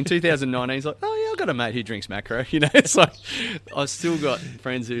 well, in 2019, it's like, oh yeah, I've got a mate who drinks macro. You know, it's like, I've still got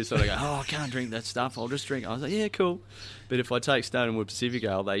friends who sort of go, oh, I can't drink that stuff. I'll just drink. I was like, yeah, cool. But if I take Stonewood Pacific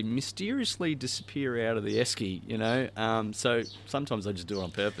Ale, they mysteriously disappear out of the esky, you know. So sometimes I just do it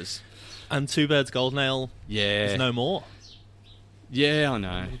on purpose. And Two Birds Golden Ale is no more. Yeah, I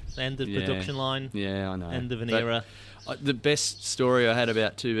know. End of production line. Yeah, I know. End of an era. The best story I had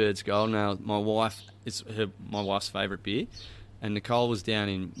about Two Birds Golden Ale, my wife's favourite beer, and Nicole was down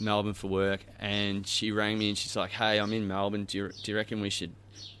in Melbourne for work, and she rang me and she's like, hey, I'm in Melbourne, do you reckon we should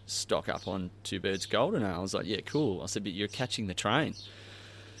stock up on Two Birds Golden Ale? I was like, yeah, cool. I said, but you're catching the train.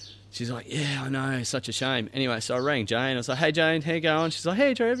 She's like, yeah, I know, such a shame. Anyway, so I rang Jane. I was like, hey, Jane, how you going? She's like,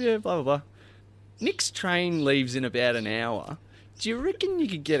 hey, Trev, yeah, blah, blah, blah. Nick's train leaves in about an hour. Do you reckon you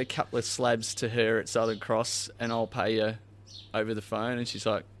could get a couple of slabs to her at Southern Cross and I'll pay you over the phone? And she's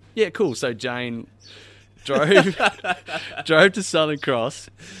like, yeah, cool. So Jane drove to Southern Cross,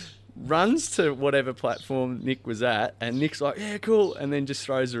 runs to whatever platform Nick was at, and Nick's like, yeah, cool, and then just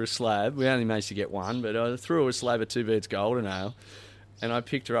throws her a slab. We only managed to get one, but I threw her a slab of Two Birds Golden Ale, and I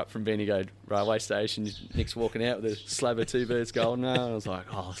picked her up from Bendigo railway station. Nick's walking out with a slab of Two Birds Golden Ale, and I was like,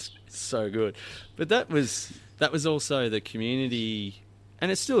 oh, it's so good. But that was also the community,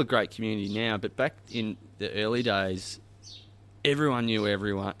 and it's still a great community now, but back in the early days, everyone knew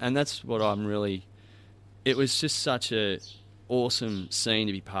everyone, and that's what it was just such a awesome scene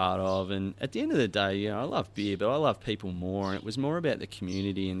to be part of. And at the end of the day, you know, I love beer, but I love people more, and it was more about the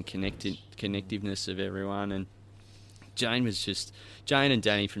community and the connectiveness of everyone. And Jane and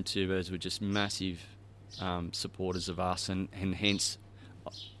Danny from Two Birds were just massive supporters of us, and hence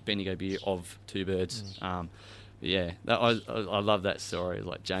Bendigo beer of Two Birds. Yeah, I love that story.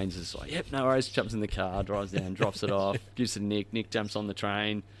 Like, Jane's just like, yep, no worries, jumps in the car, drives down, drops it off, gives it to Nick. Nick jumps on the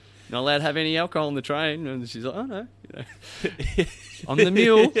train. Not allowed to have any alcohol on the train. And she's like, oh no, you know. I'm the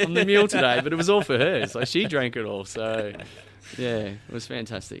mule today, but it was all for her. So she drank it all. So yeah, it was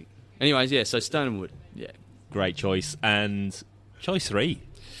fantastic. Anyways, yeah, so Stonewood, yeah. Great choice. And choice 3.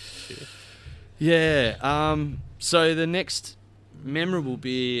 Yeah, so the next memorable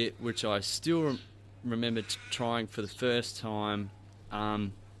beer, which I still remember trying for the first time,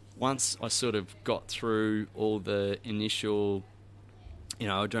 once I sort of got through all the initial, you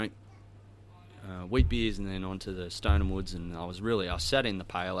know, I drank wheat beers and then onto the Stone and Woods, and I sat in the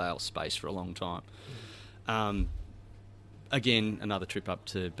pale ale space for a long time. Again, another trip up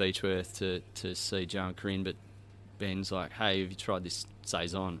to Beechworth to see Joe and Corinne, but Ben's like, hey, have you tried this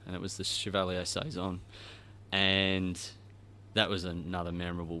Saison? And it was the Chevalier Saison, and that was another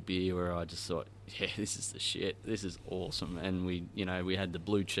memorable beer where I just thought, yeah, this is the shit. This is awesome. And we had the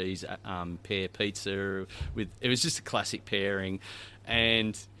blue cheese pear pizza it was just a classic pairing.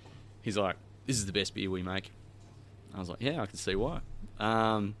 And he's like, this is the best beer we make. I was like, yeah, I can see why.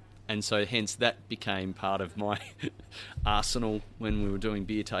 And so hence that became part of my arsenal when we were doing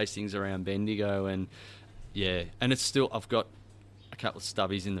beer tastings around Bendigo. And yeah, and it's still, I've got a couple of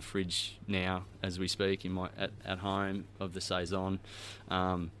stubbies in the fridge now as we speak at home of the Saison.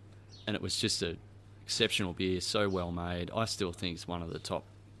 And it was just an exceptional beer, so well made. I still think it's one of the top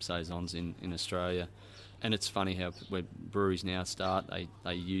Saisons in Australia. And it's funny how where breweries now start,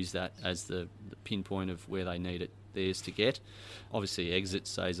 they use that as the pinpoint of where they need theirs to get. Obviously, Exit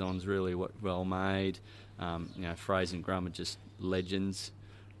Saison's really well made. Fraser and Grum are just legends.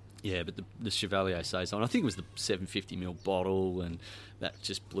 Yeah, but the Chevalier Saison, I think it was the 750ml bottle, and that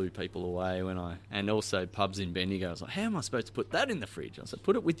just blew people away and also pubs in Bendigo. I was like, how am I supposed to put that in the fridge? I said,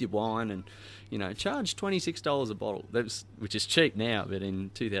 put it with your wine and, charge $26 a bottle. Which is cheap now, but in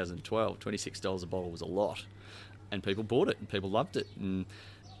 2012, $26 a bottle was a lot. And people bought it and people loved it. And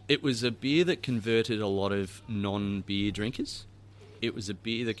It was a beer that converted a lot of non-beer drinkers. It was a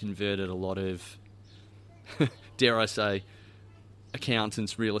beer that converted a lot of, dare I say,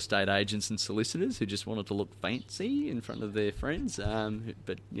 accountants, real estate agents and solicitors who just wanted to look fancy in front of their friends,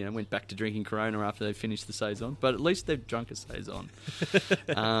 but went back to drinking Corona after they finished the Saison. But at least they've drunk a Saison.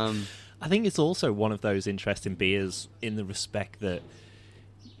 I think it's also one of those interesting beers in the respect that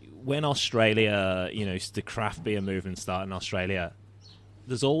when Australia, the craft beer movement started in Australia,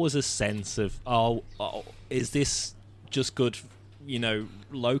 there's always a sense of, is this just good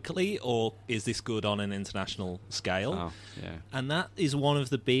locally, or is this good on an international scale? Oh, yeah. And that is one of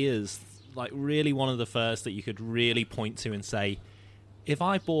the beers, really one of the first that you could really point to and say, if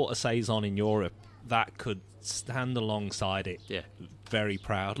I bought a Saison in Europe, that could stand alongside it very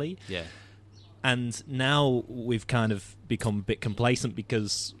proudly. Yeah. And now we've kind of become a bit complacent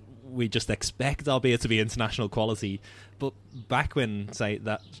because we just expect our beer to be international quality. But back when, say,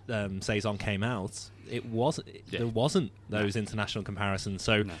 that Saison came out, it wasn't. There wasn't those international comparisons.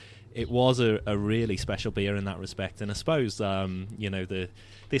 So it was a really special beer in that respect. And I suppose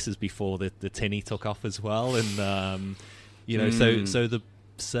this is before the tinny took off as well. And so the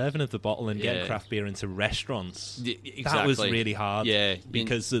serving of the bottle and getting craft beer into restaurants, that was really hard.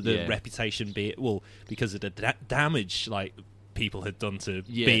 Because of the reputation because of the damage people had done to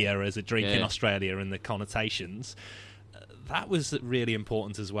beer as a drink in Australia and the connotations. That was really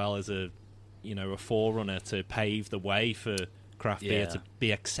important as well as a forerunner to pave the way for craft beer to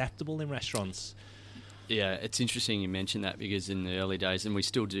be acceptable in restaurants. Yeah, it's interesting you mentioned that because in the early days, and we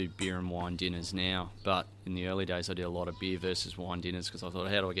still do beer and wine dinners now, but in the early days I did a lot of beer versus wine dinners because I thought,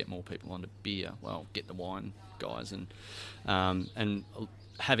 how do I get more people onto beer? Well, get the wine guys. And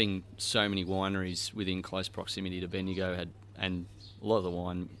having so many wineries within close proximity to Bendigo and a lot of the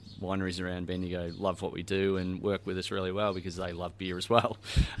wineries around Bendigo love what we do and work with us really well because they love beer as well.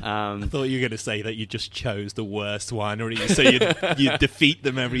 I thought you were going to say that you just chose the worst wineries, so you'd defeat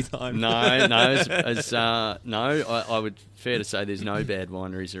them every time. No, I would fair to say there's no bad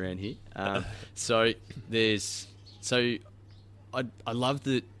wineries around here. I love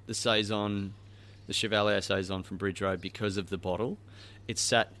the Saison, the Chevalier Saison from Bridge Road because of the bottle.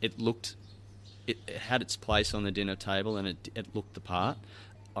 It had its place on the dinner table and it looked the part.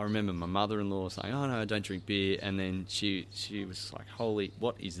 I remember my mother-in-law saying, "Oh no, I don't drink beer," and then she was like, "Holy,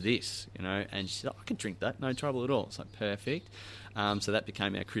 what is this?" And she said, "I can drink that, no trouble at all." It's like perfect. So that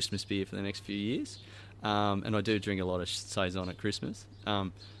became our Christmas beer for the next few years, and I do drink a lot of Saison at Christmas.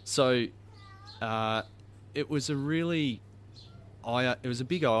 It was a really it was a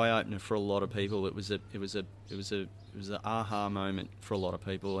big eye opener for a lot of people. It was an aha moment for a lot of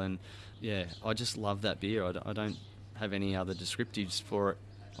people, and I just love that beer. I don't have any other descriptives for it.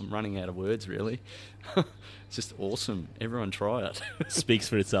 I'm running out of words, really. It's just awesome. Everyone try it. Speaks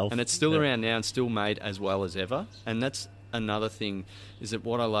for itself. And it's still around now and still made as well as ever. And that's another thing, is that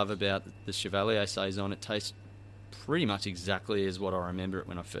what I love about the Chevalier Saison, it tastes pretty much exactly as what I remember it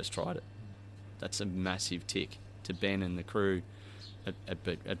when I first tried it. That's a massive tick to Ben and the crew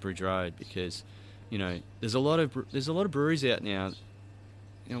at Bridge Road because, there's a lot of breweries out now.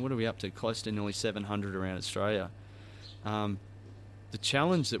 What are we up to? Close to nearly 700 around Australia. The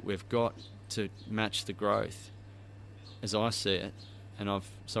challenge that we've got to match the growth, as I see it, and I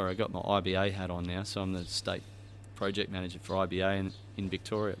got my IBA hat on now, so I'm the state project manager for IBA in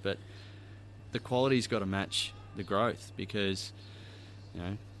Victoria, but the quality's got to match the growth because,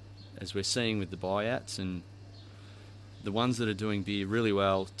 as we're seeing with the buyouts and the ones that are doing beer really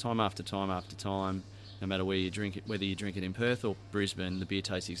well, time after time after time, no matter where you drink it, whether you drink it in Perth or Brisbane, the beer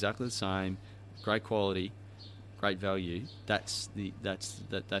tastes exactly the same, great quality, great value. That's the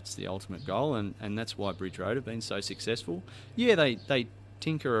ultimate goal, and that's why Bridge Road have been so successful. Yeah, they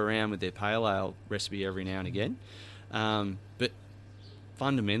tinker around with their pale ale recipe every now and again, but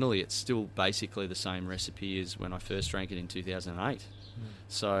fundamentally it's still basically the same recipe as when I first drank it in 2008.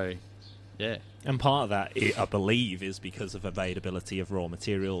 So, yeah. And part of that, I believe, is because of availability of raw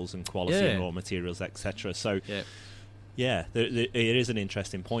materials and quality of raw materials, etc. So, yeah, it is an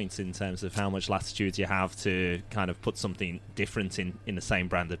interesting point in terms of how much latitude you have to kind of put something different in the same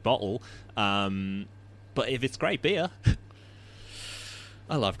branded bottle. But if it's great beer...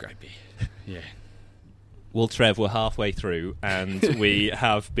 I love great beer, yeah. Well, Trev, we're halfway through, and we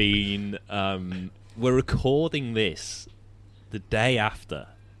have been... we're recording this the day after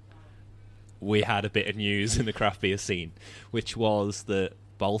we had a bit of news in the craft beer scene, which was that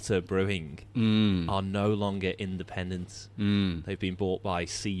Bolter Brewing are no longer independent. They've been bought by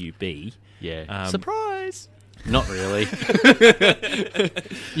CUB. Yeah. Surprise! Not really.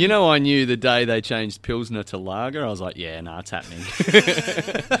 I knew the day they changed Pilsner to lager, I was like, yeah, it's happening.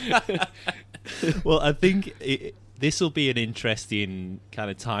 Well, I think this will be an interesting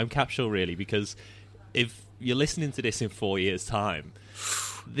kind of time capsule, really, because if you're listening to this in 4 years' time,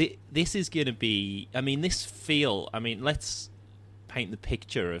 this is going to be... let's paint the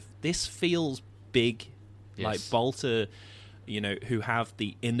picture of... This feels big, yes. like Bolter... who have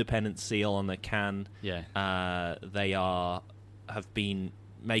the independent seal on the can. Yeah. They have been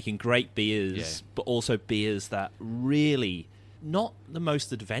making great beers, but also beers that really, not the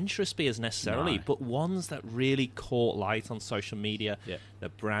most adventurous beers necessarily, but ones that really caught light on social media. Yeah. The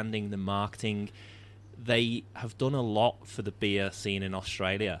branding, the marketing. They have done a lot for the beer scene in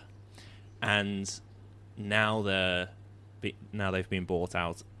Australia, and now they've been bought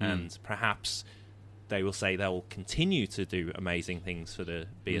out, and perhaps they will say they'll continue to do amazing things for the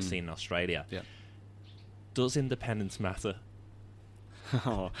beer scene in Australia. Yeah. Does independence matter?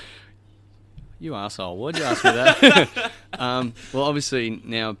 Oh, you arsehole. Why'd you ask me that? Well, obviously,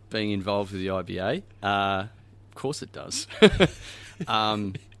 now being involved with the IBA, of course it does.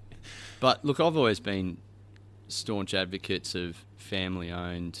 But look, I've always been staunch advocates of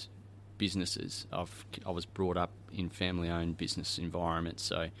family-owned businesses. I was brought up in family-owned business environments,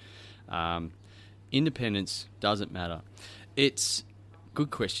 so... independence doesn't matter. It's a good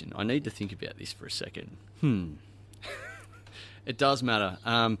question. I need to think about this for a second. It does matter.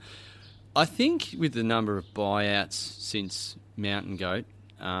 I think with the number of buyouts since Mountain Goat,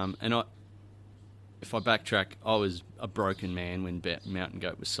 if I backtrack, I was a broken man when Mountain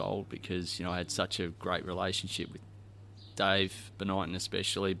Goat was sold because I had such a great relationship with Dave Benighton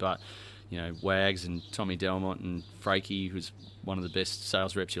especially, but Wags and Tommy Delmont and Frakey, who's one of the best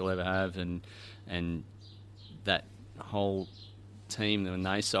sales reps you'll ever have, and that whole team when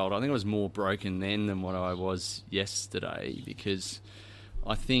they sold, I think I was more broken then than what I was yesterday, because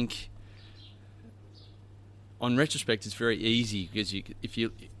I think on retrospect it's very easy, because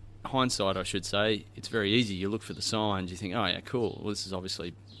hindsight I should say, it's very easy. You look for the signs, you think, oh yeah, cool, well this is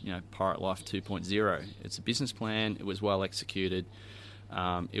obviously Pirate Life 2.0. It's a business plan, it was well executed,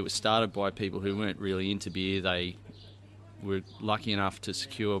 it was started by people who weren't really into beer. They were lucky enough to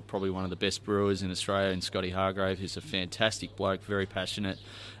secure probably one of the best brewers in Australia, in Scotty Hargrave, who's a fantastic bloke, very passionate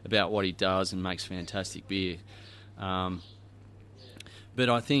about what he does and makes fantastic beer. But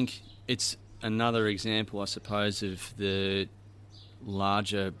I think it's another example, I suppose, of the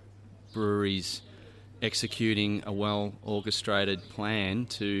larger breweries executing a well-orchestrated plan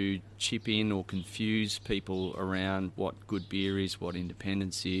to chip in or confuse people around what good beer is, what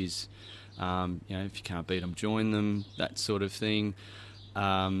independence is. If you can't beat them, join them, that sort of thing.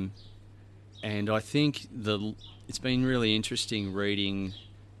 And I think it's been really interesting reading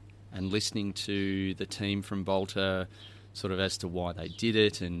and listening to the team from Bolter sort of as to why they did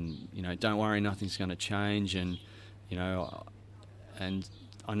it, and, don't worry, nothing's going to change. And, and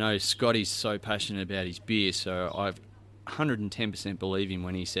I know Scotty's so passionate about his beer, so I've 110% believe him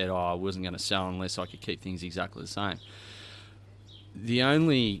when he said, I wasn't going to sell unless I could keep things exactly the same. The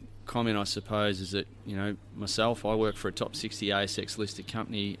only comment, I suppose, is that, myself, I work for a top 60 ASX listed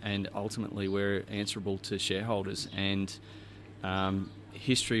company, and ultimately we're answerable to shareholders, and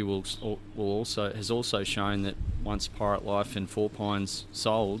history has also shown that once Pirate Life and Four Pines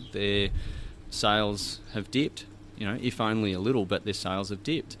sold, their sales have dipped, if only a little, but their sales have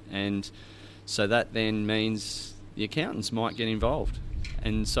dipped, and so that then means the accountants might get involved.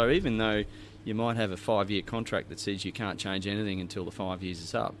 And so even though you might have a 5-year contract that says you can't change anything until the 5 years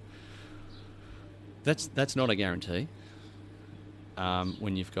is up, that's not a guarantee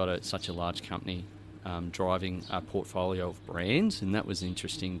when you've got such a large company driving a portfolio of brands. And that was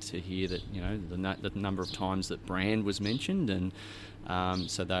interesting to hear that the number of times that brand was mentioned, and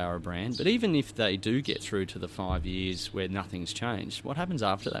so they are a brand. But even if they do get through to the 5 years where nothing's changed, what happens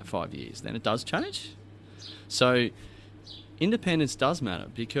after that 5 years? Then it does change. So independence does matter,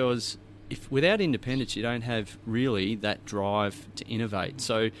 because without independence you don't have really that drive to innovate.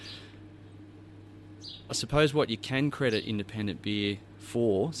 So I suppose what you can credit independent beer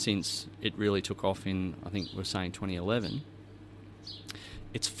for, since it really took off in, I think we're saying 2011,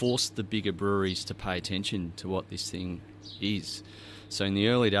 it's forced the bigger breweries to pay attention to what this thing is. So in the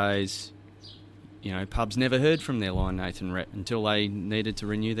early days, pubs never heard from their Line Nathan rep until they needed to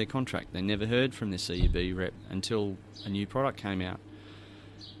renew their contract. They never heard from their CUB rep until a new product came out.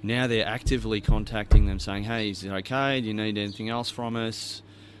 Now they're actively contacting them saying, hey, is it okay? Do you need anything else from us?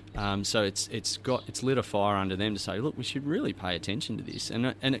 So it's lit a fire under them to say, look, we should really pay attention to this.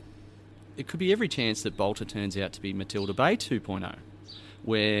 And it could be every chance that Bolter turns out to be Matilda Bay 2.0,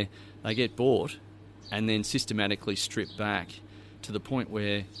 where they get bought and then systematically stripped back to the point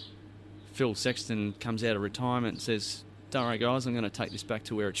where Phil Sexton comes out of retirement and says, don't worry guys, I'm going to take this back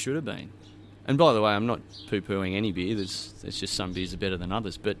to where it should have been. And by the way, I'm not poo-pooing any beer. There's just some beers are better than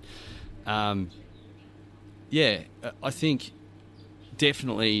others. But, I think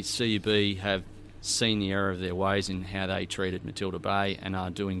definitely CUB have seen the error of their ways in how they treated Matilda Bay and are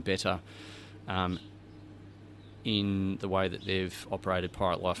doing better in the way that they've operated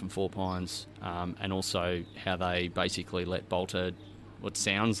Pirate Life and Four Pines, and also how they basically let Bolter, what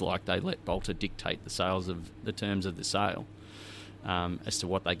sounds like they let Bolter dictate the sales of the terms of the sale, as to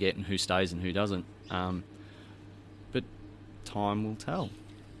what they get and who stays and who doesn't. But time will tell.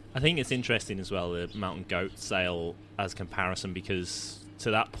 I think it's interesting as well, the Mountain Goat sale as comparison, because to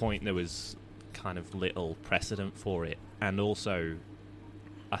that point there was kind of little precedent for it, and also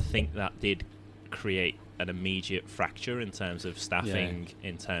I think that did create an immediate fracture in terms of staffing,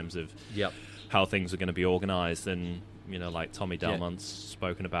 in terms of how things were going to be organised. And like Tommy Delmont's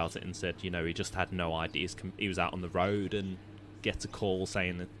spoken about it and said, he just had no ideas. He was out on the road and gets a call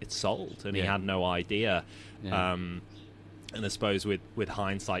saying that it's sold, and he had no idea. And I suppose with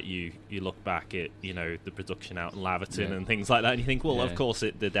hindsight, you look back at the production out in Laverton and things like that, and you think, well, of course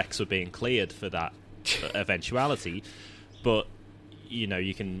the decks were being cleared for that eventuality, but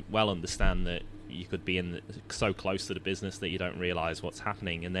you can well understand that you could be so close to the business that you don't realise what's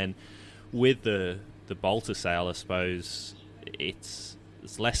happening. And then with the Bolter sale, I suppose it's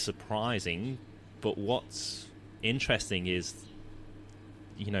less surprising, but what's interesting is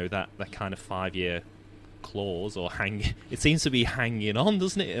that kind of 5-year clause or it seems to be hanging on,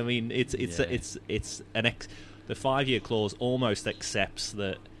 doesn't it? I mean, the 5-year clause almost accepts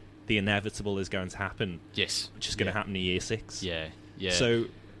that the inevitable is going to happen. Yes, which is going to happen in year 6. Yeah. So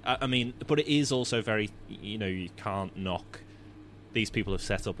I mean, but it is also very, you can't knock. These people have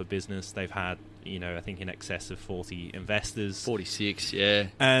set up a business. They've had, I think in excess of 40 investors. 46, yeah.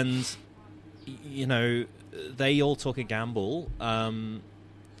 And, they all took a gamble, and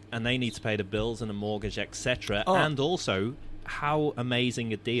they need to pay the bills and a mortgage, etc. Oh. And also, how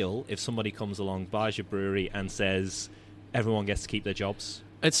amazing a deal if somebody comes along, buys your brewery, and says everyone gets to keep their jobs.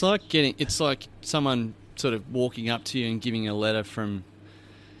 It's like someone sort of walking up to you and giving a letter from,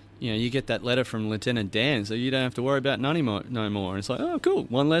 you get that letter from Lieutenant Dan, so you don't have to worry about no more. And it's like, oh, cool,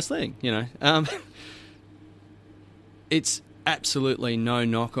 one less thing, It's absolutely no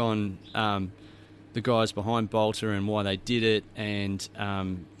knock on the guys behind Bolter and why they did it, and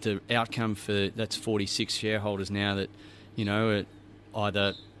the outcome for that's 46 shareholders now that, are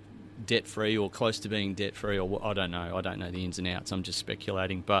either debt-free or close to being debt-free, or I don't know. I don't know the ins and outs. I'm just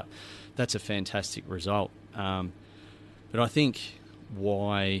speculating, but that's a fantastic result. But I think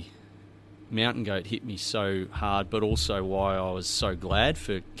why Mountain Goat hit me so hard, but also why I was so glad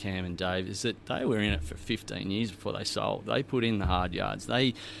for Cam and Dave, is that they were in it for 15 years before they sold. They put in the hard yards.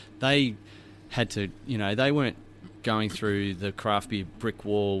 They had to, they weren't going through the craft beer brick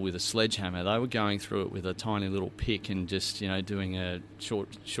wall with a sledgehammer. They were going through it with a tiny little pick and just, doing a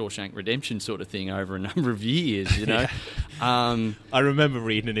Shawshank Redemption sort of thing over a number of years, I remember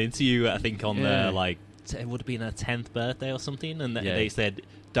reading an interview, I think on their, it would have been a 10th birthday or something, and they said,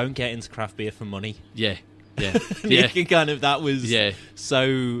 don't get into craft beer for money. Yeah. Kind of, that was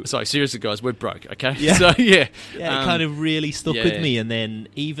so... Sorry, seriously, guys, we're broke, okay? Yeah. So, it kind of really stuck with me. And then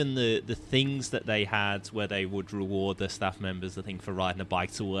even the things that they had where they would reward their staff members, I think, for riding a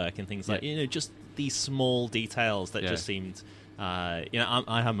bike to work and things like, just these small details that just seemed... I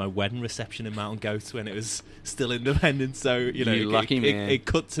had my wedding reception in Mountain Goat when it was still independent, so, it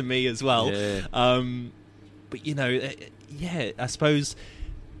cut to me as well. Yeah. But, I suppose...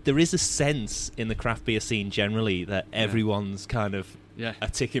 There is a sense in the craft beer scene generally that everyone's kind of a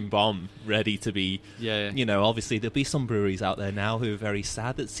ticking bomb ready to be... obviously there'll be some breweries out there now who are very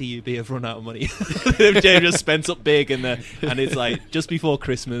sad that CUB have run out of money. They've just spent up big and it's like, just before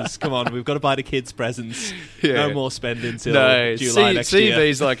Christmas, come on, we've got to buy the kids presents. No more spending till July next year.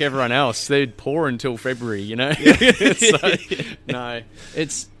 CUB's like everyone else. They'd pour until February, So, no.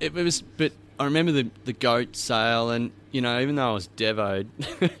 It was... But I remember the goat sale, and even though I was devoed,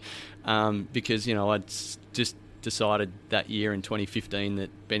 because I'd just decided that year in 2015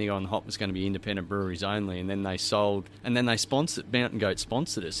 that Bendigo on the Hop was going to be independent breweries only, and then they sold, and then they Mountain Goat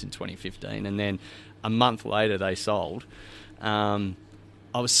sponsored us in 2015, and then a month later they sold. I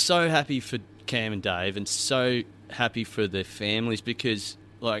was so happy for Cam and Dave, and so happy for their families, because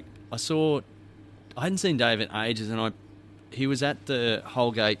I hadn't seen Dave in ages, and he was at the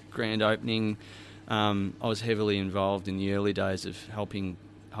Holgate grand opening. I was heavily involved in the early days of helping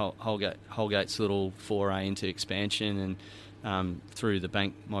Holgate's little foray into expansion, through the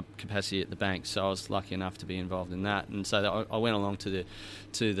bank, my capacity at the bank. So I was lucky enough to be involved in that, and so I went along to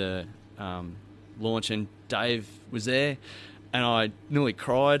the launch, and Dave was there, and I nearly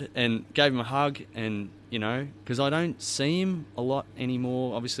cried and gave him a hug, and because I don't see him a lot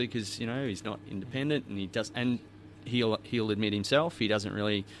anymore, obviously, because he's not independent, and he'll admit himself he doesn't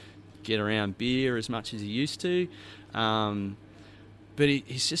really get around beer as much as he used to. But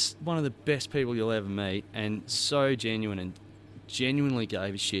he's just one of the best people you'll ever meet, and so genuine, and genuinely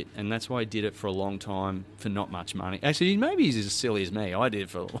gave a shit, and that's why he did it for a long time for not much money. Actually, maybe he's as silly as me. I did it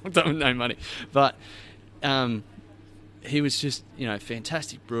for a long time with no money. But he was just,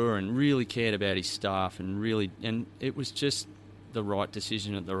 fantastic brewer, and really cared about his staff, and it was just the right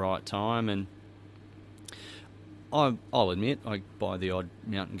decision at the right time. And I'll admit, I buy the odd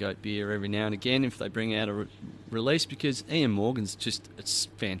Mountain Goat beer every now and again if they bring out a release, because Ian Morgan's just a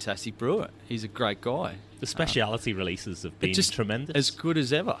fantastic brewer. He's a great guy. The speciality releases have been just tremendous. As good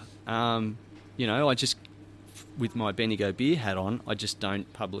as ever. I just, with my Bendigo beer hat on, I just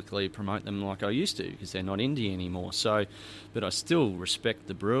don't publicly promote them like I used to, because they're not indie anymore. So, but I still respect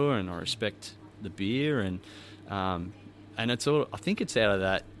the brewer, and I respect the beer, and it's all, I think it's out of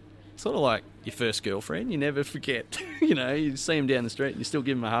that, sort of like your first girlfriend. You never forget. You see him down the street and you still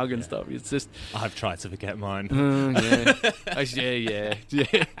give him a hug and stuff. It's just... I've tried to forget mine. Yeah. Actually, yeah.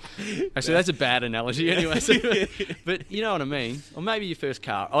 Actually, that's a bad analogy anyway. But you know what I mean? Or maybe your first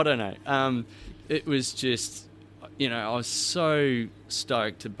car. I don't know. It was just... I was so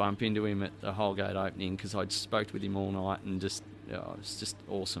stoked to bump into him at the Holgate opening, because I'd spoke with him all night, and just... it was just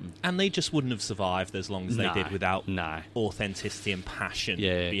awesome. And they just wouldn't have survived as long as they did without authenticity and passion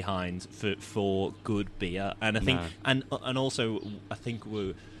behind for good beer. And I think, and also, I think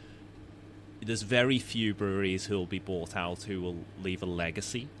there's very few breweries who will be bought out who will leave a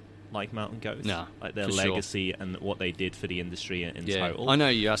legacy like Mountain Goat. Like their legacy and what they did for the industry in total. I know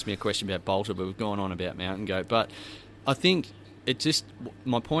you asked me a question about Bolter, but we've gone on about Mountain Goat. But I think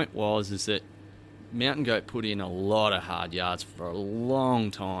my point is that Mountain Goat put in a lot of hard yards for a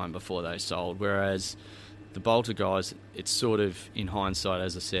long time before they sold, whereas the Bolter guys, it's sort of, in hindsight,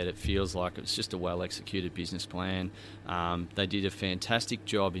 as I said, it feels like it's just a well-executed business plan. They did a fantastic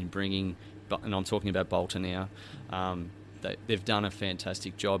job in bringing, and I'm talking about Bolter now, they've done a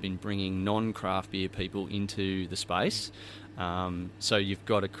fantastic job in bringing non-craft beer people into the space. So you've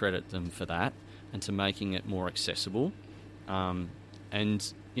got to credit them for that, and to making it more accessible. And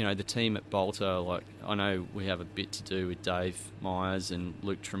the team at Bolter, like, I know we have a bit to do with Dave Myers and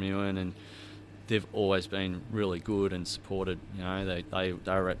Luke Tremewen, and they've always been really good and supported. They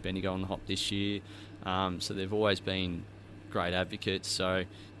were at Bendigo on the Hop this year, so they've always been great advocates. So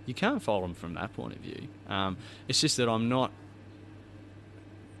you can't fault them from that point of view. It's just that I'm not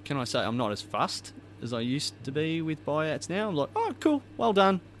as fussed as I used to be with buyouts now. I'm like, oh, cool, well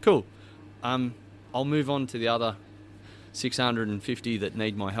done, cool. I'll move on to the otother 650 that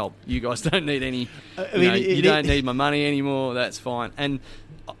need my help. You guys don't need any. You don't need my money anymore. That's fine.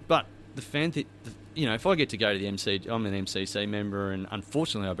 But the fan thing, if I get to go to the MC, I'm an MCC member, and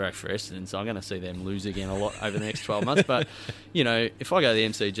unfortunately I barrack for Essendon, so I'm going to see them lose again a lot over the next 12 months. But if I go to the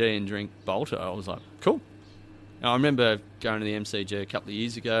MCG and drink Bolter, I was like, cool. Now, I remember going to the MCG a couple of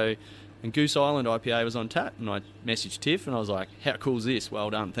years ago, and Goose Island IPA was on tap, and I messaged Tiff, and I was like, how cool is this? Well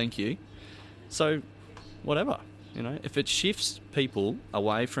done, thank you. So, whatever. If it shifts people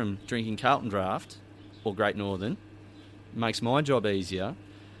away from drinking Carlton Draft or Great Northern, makes my job easier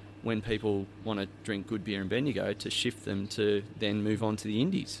when people want to drink good beer in Bendigo, to shift them to then move on to the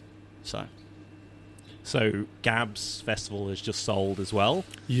Indies. So Gab's Festival has just sold as well.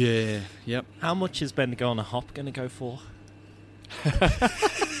 Yeah, yep. How much is Bendigo on a Hop going to go for?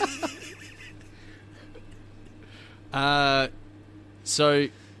 So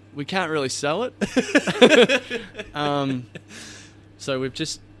we can't really sell it. So we've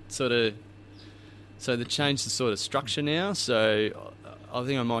just they've changed the sort of structure now. So I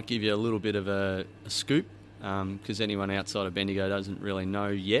think I might give you a little bit of a scoop, because anyone outside of Bendigo doesn't really know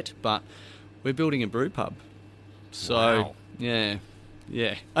yet. But we're building a brew pub. So wow. Yeah.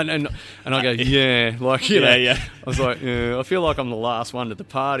 And I go, yeah, like, I was like, I feel like I'm the last one to the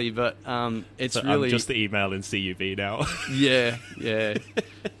party, but it's so really... I'm just emailing CUB now. Yeah.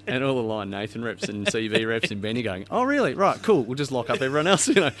 And all the Lion Nathan reps and CUB reps in Bendigo going, oh, really? Right, cool. We'll just lock up everyone else,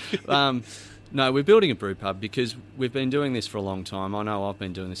 No, we're building a brew pub because we've been doing this for a long time. I know I've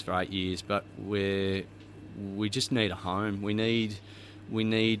been doing this for 8 years, but we just need a home. We need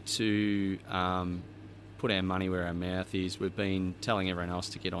to... put our money where our mouth is. We've been telling everyone else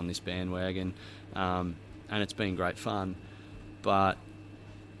to get on this bandwagon, and it's been great fun. But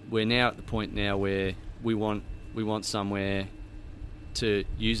we're now at the point now where we want we want somewhere to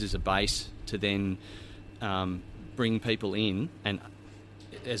use as a base to then bring people in, and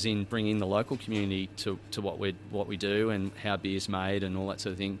as in bring in the local community to what we do and how beer's made and all that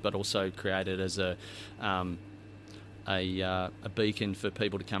sort of thing, but also create it as a beacon for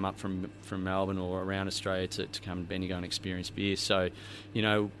people to come up from Melbourne or around Australia to come to Bendigo and experience beer. So,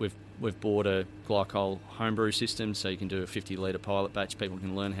 we've bought a glycol homebrew system, so you can do a 50-litre pilot batch. People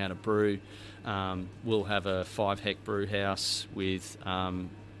can learn how to brew. We'll have a 5-hectare brew house with,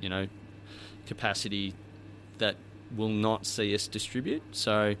 capacity that will not see us distribute.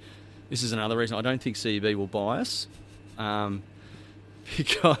 So this is another reason I don't think CEB will buy us,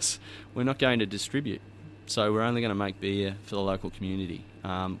 because we're not going to distribute. So we're only going to make beer for the local community.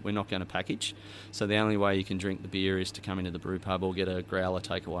 We're not going to package. So the only way you can drink the beer is to come into the brew pub or get a growler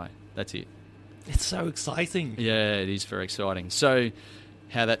takeaway. That's it. It's so exciting. Yeah, it is very exciting. So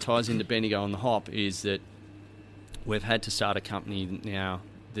how that ties into Bendigo on the Hop is that we've had to start a company now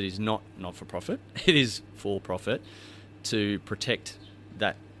that is not for-profit. It is for-profit, to protect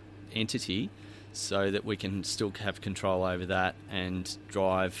that entity so that we can still have control over that and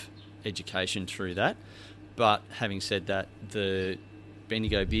drive education through that. But having said that, the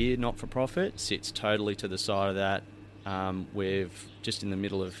Bendigo Beer not-for-profit sits totally to the side of that. We're just in the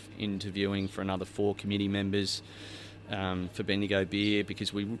middle of interviewing for another 4 committee members for Bendigo Beer,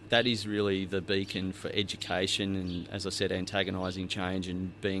 because that is really the beacon for education and, as I said, antagonising change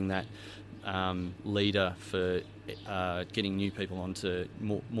and being that leader for getting new people onto,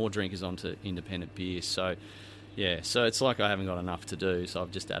 more drinkers onto independent beer. So, yeah, so it's like I haven't got enough to do, so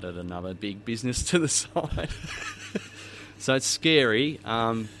I've just added another big business to the side. So it's scary,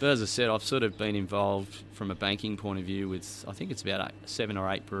 but as I said, I've sort of been involved from a banking point of view with, I think it's about 7 or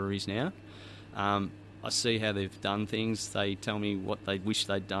 8 breweries now. I see how they've done things. They tell me what they wish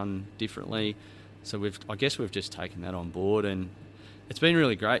they'd done differently. So I guess we've just taken that on board, and it's been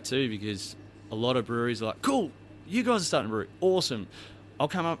really great too, because a lot of breweries are like, cool, you guys are starting a brewery, awesome. I'll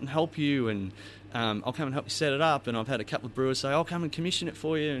come up and help you, and I'll come and help you set it up. And I've had a couple of brewers say, I'll come and commission it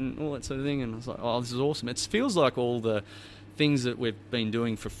for you and all that sort of thing. And I was like, oh, this is awesome. It feels like all the things that we've been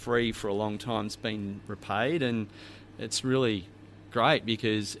doing for free for a long time has been repaid, and it's really great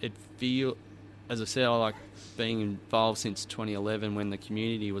because as I said, I like being involved since 2011 when the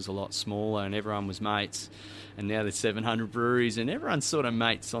community was a lot smaller and everyone was mates, and now there's 700 breweries and everyone's sort of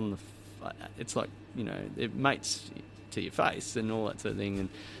mates on it's like, they're mates to your face and all that sort of thing, and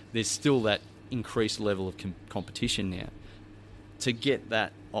there's still that increased level of competition now. To get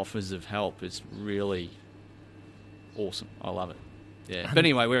that offers of help is really awesome. I love it. Yeah. But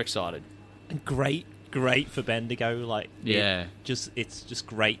anyway, we're excited. And great for Bendigo. It's just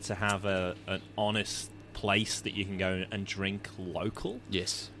great to have an honest place that you can go and drink local.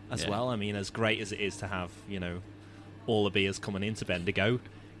 Yes. As well. I mean, as great as it is to have, all the beers coming into Bendigo,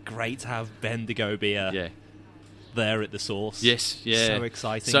 great to have Bendigo beer there at the source. Yes, yeah. So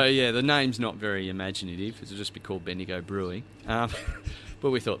exciting. So, yeah, the name's not very imaginative. It'll just be called Bendigo Brewing. But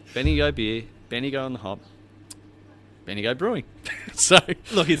we thought, Bendigo Beer, Bendigo on the Hop, Bendigo Brewing. So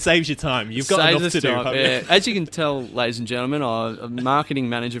look, it saves you time. You've got enough to do. Yeah. As you can tell, ladies and gentlemen, I'm a marketing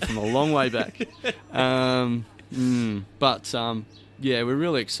manager from a long way back. Yeah, we're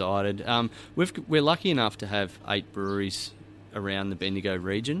really excited. We're lucky enough to have 8 breweries around the Bendigo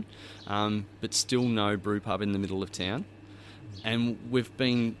region, but still no brew pub in the middle of town. And we've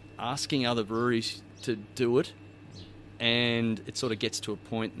been asking other breweries to do it, and it sort of gets to a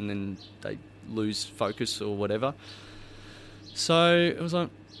point and then they lose focus or whatever. So it was like,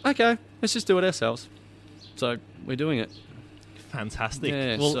 okay, let's just do it ourselves. So we're doing it. Fantastic.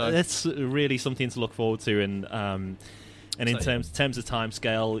 Yeah, well, that's really something to look forward to. And in terms of time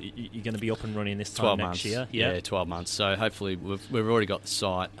scale, you're going to be up and running this time next year? Yeah, 12 months. So hopefully we've already got the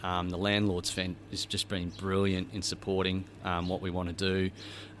site. The landlord's has just been brilliant in supporting what we want to do.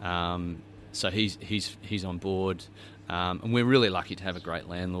 So he's on board. And we're really lucky to have a great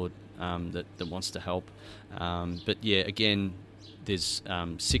landlord that wants to help. But yeah, again, there's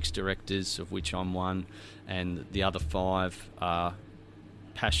 6 directors, of which I'm one, and the other 5 are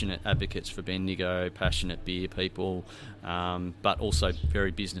passionate advocates for Bendigo, passionate beer people, but also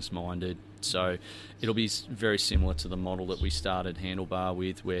very business-minded. So it'll be very similar to the model that we started Handlebar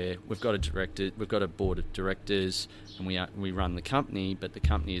with, where we've got a board of directors, and we run the company, but the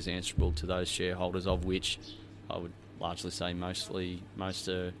company is answerable to those shareholders, of which I would largely say most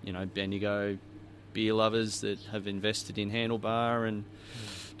are Bendigo beer lovers that have invested in Handlebar and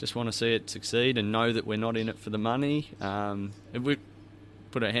just want to see it succeed and know that we're not in it for the money.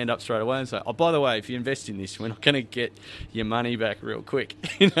 put her hand up straight away and say, "Oh, by the way, if you invest in this, we're not going to get your money back real quick."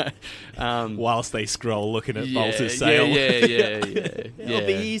 Whilst they scroll, looking at Bolter's sale. Yeah. It'll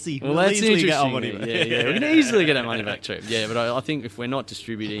be easy. Well, we'll that's easily interesting. get our money back. We can easily get our money back too. Yeah, but I think if we're not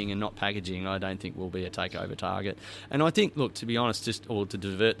distributing and not packaging, I don't think we'll be a takeover target. And I think, look, to be honest, to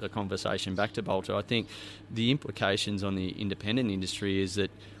divert the conversation back to Bolter, I think the implications on the independent industry is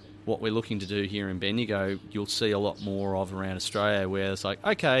that what we're looking to do here in Bendigo, you'll see a lot more of around Australia, where it's like,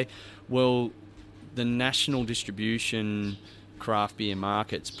 okay, well, the national distribution craft beer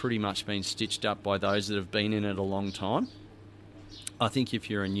market's pretty much been stitched up by those that have been in it a long time. I think if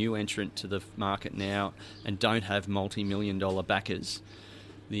you're a new entrant to the market now and don't have multi-million-dollar backers,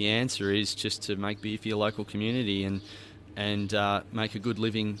 the answer is just to make beer for your local community and make a good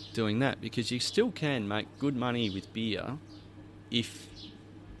living doing that, because you still can make good money with beer if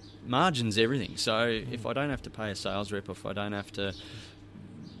margin's everything. So if I don't have to pay a sales rep, if I don't have to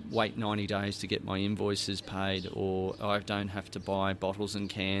wait 90 days to get my invoices paid, or I don't have to buy bottles and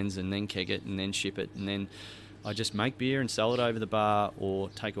cans and then keg it and then ship it, and then I just make beer and sell it over the bar or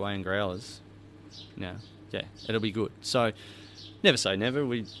take away in growlers, it'll be good. So never say never.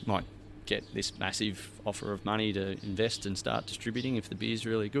 We might get this massive offer of money to invest and start distributing if the beer's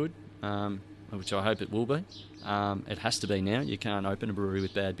really good, which I hope it will be. It has to be now. You can't open a brewery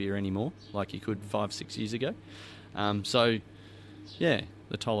with bad beer anymore like you could 5-6 years ago.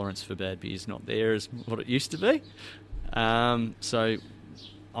 The tolerance for bad beer is not there as what it used to be. So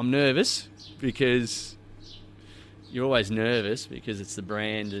I'm nervous, because you're always nervous because it's the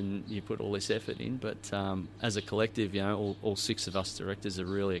brand and you put all this effort in. But as a collective, all 6 of us directors are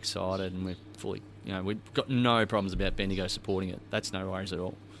really excited, and we're fully, we've got no problems about Bendigo supporting it. That's no worries at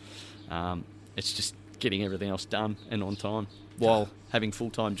all. It's just getting everything else done and on time while having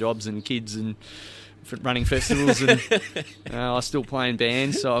full-time jobs and kids and running festivals, and I still play in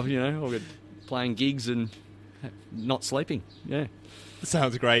bands, so I've got playing gigs and not sleeping. Yeah,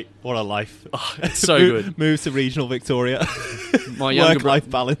 sounds great. What a life! Oh, it's so good. Move to regional Victoria. My Work-life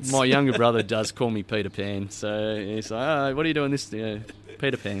balance. My younger brother does call me Peter Pan, so he's like, "Oh, what are you doing this?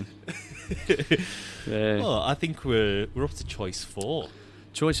 Peter Pan." Yeah. Well, I think we're up to choice 4.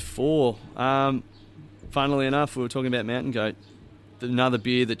 Choice 4. Funnily enough, we were talking about Mountain Goat. Another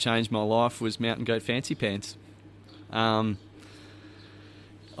beer that changed my life was Mountain Goat Fancy Pants. I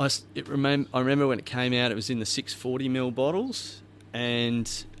remember when it came out, it was in the 640ml bottles,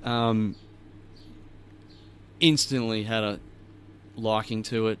 and instantly had a liking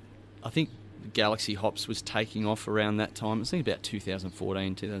to it. I think Galaxy Hops was taking off around that time. I was thinking about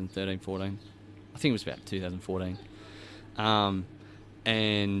 2013, 14. I think it was about 2014.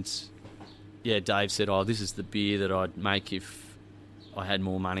 And yeah, Dave said, "Oh, this is the beer that I'd make if I had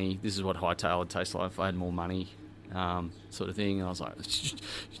more money. This is what Hightail would taste like if I had more money," sort of thing. And I was like,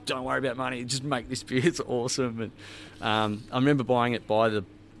 "Don't worry about money. Just make this beer. It's awesome." And I remember buying it by the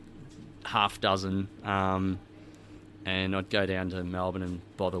half dozen, and I'd go down to Melbourne and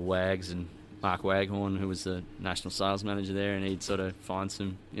bother Wags and Mark Waghorn, who was the national sales manager there, and he'd sort of find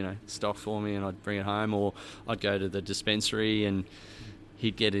some, stock for me, and I'd bring it home, or I'd go to the dispensary and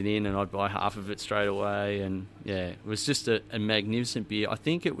he'd get it in and I'd buy half of it straight away. And yeah, it was just a magnificent beer. I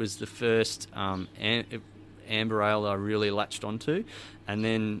think it was the first amber ale I really latched onto. And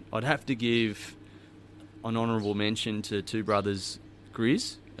then I'd have to give an honourable mention to Two Brothers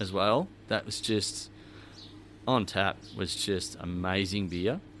Grizz as well. That was just, on tap, was just amazing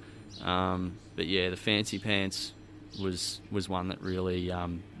beer. But yeah, the Fancy Pants was one that really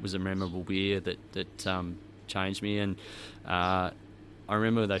was a memorable beer that changed me. And I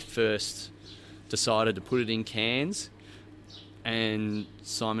remember they first decided to put it in cans, and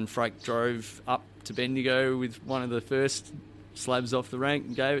Simon Frake drove up to Bendigo with one of the first slabs off the rank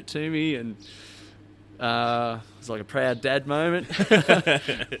and gave it to me, and it was like a proud dad moment. I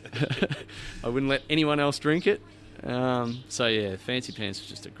wouldn't let anyone else drink it. So yeah, Fancy Pants was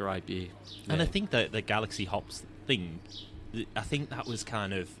just a great beer. Yeah. And I think that the Galaxy Hops thing, I think that was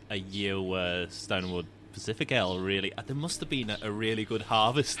kind of a year where Stonewood Pacific Ale really, there must have been a really good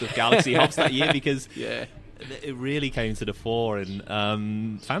harvest of Galaxy Hops that year, because yeah, it really came to the fore.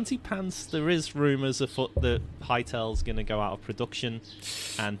 And Fancy Pants, there is rumours afoot that Hightail's going to go out of production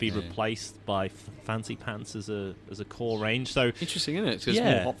and be replaced by Fancy Pants as a core range. So interesting, isn't it? Because it's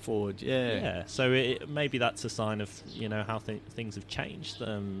more hop forward. Yeah. So maybe that's a sign of how things have changed,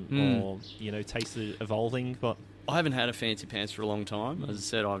 or taste evolving. But I haven't had a Fancy Pants for a long time. As I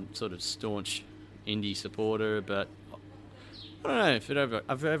said, I'm sort of staunch indie supporter, but I don't know if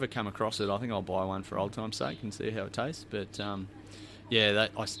I've ever come across it. I think I'll buy one for old time's sake and see how it tastes. But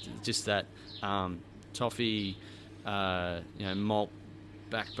toffee, malt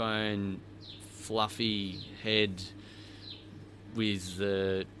backbone, fluffy head with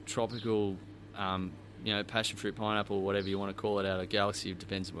the tropical, passion fruit pineapple, whatever you want to call it, out of Galaxy. It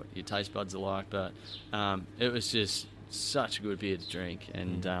depends on what your taste buds are like. But it was just such a good beer to drink.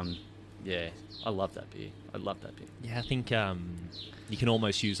 And, I love that beer. Yeah, I think you can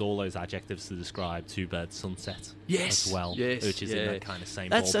almost use all those adjectives to describe Two Birds Sunset as well, which is in that kind of same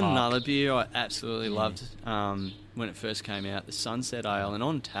That's ballpark. another beer I absolutely loved when it first came out, the Sunset Ale, and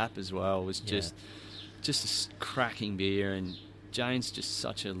on tap as well, was just a cracking beer. And Jane's just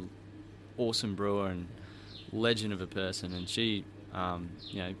such an awesome brewer and legend of a person, and she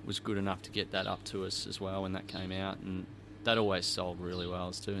was good enough to get that up to us as well when that came out, and that always sold really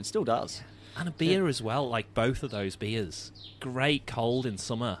well too, and still does. And a beer as well, like both of those beers. Great cold in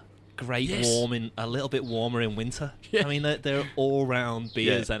summer, great warm in a little bit warmer in winter. I mean, they're all-round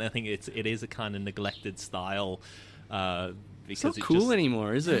beers, and I think it is a kind of neglected style. Because it's not cool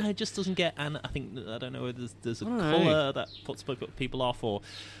anymore, is it? It just doesn't get. And I don't know whether there's a colour that puts people off,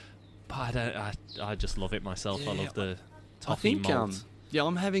 but I just love it myself. I love the toffee malt.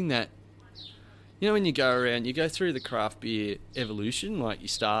 I'm having that. You know, when you go around, you go through the craft beer evolution. Like you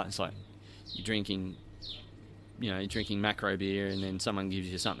start, it's like you're drinking macro beer, and then someone gives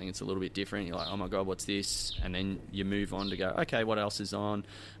you something that's a little bit different. You're like, oh my God, what's this? And then you move on to go, okay, what else is on?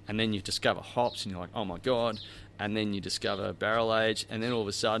 And then you discover hops, and you're like, oh my God. And then you discover barrel age, and then all of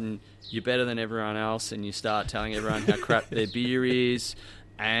a sudden you're better than everyone else, and you start telling everyone how crap their beer is,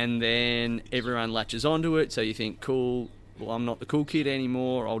 and then everyone latches onto it. So you think, cool, well, I'm not the cool kid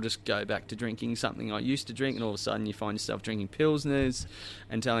anymore. I'll just go back to drinking something I used to drink. And all of a sudden you find yourself drinking Pilsners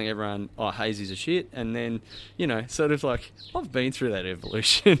and telling everyone, oh, hazy's a shit. And then, sort of like, I've been through that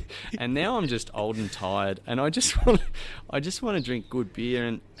evolution and now I'm just old and tired, and I just want to drink good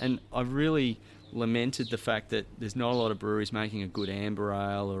beer. And I really lamented the fact that there's not a lot of breweries making a good amber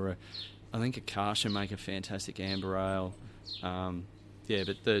ale, I think Akasha make a fantastic amber ale.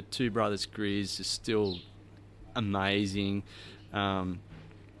 But the Two Brothers Grizz is still amazing. I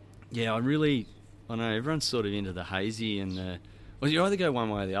know everyone's sort of into the hazy and you either go one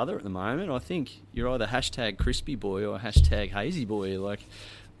way or the other at the moment. I think you're either hashtag crispy boy or hashtag hazy boy. Like,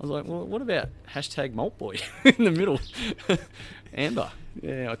 I was like, well, what about hashtag malt boy in the middle? Amber.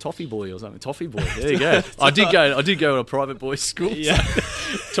 Yeah, a toffee boy or something. Toffee boy. There you go. I did go to a private boys' school. Yeah.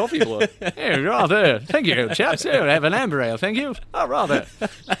 Toffee boy. Yeah, rather. Thank you, chaps. Yeah, have an amber ale, thank you. Oh, rather.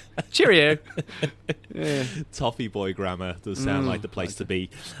 Cheerio. Yeah. Toffee boy grammar does sound like the place to be.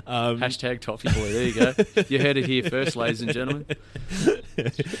 Hashtag toffee boy. There you go. You heard it here first, ladies and gentlemen.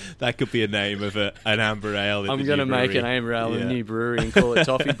 That could be a name of an amber ale. I'm going to make an amber ale in a new brewery and call it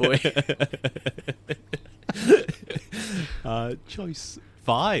Toffee Boy. Choice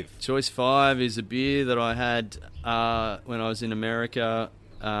 5. Choice 5 is a beer that I had when I was in America.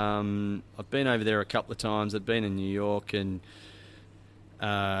 I've been over there a couple of times. I've been in New York, and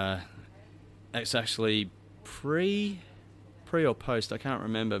it's actually pre or post, I can't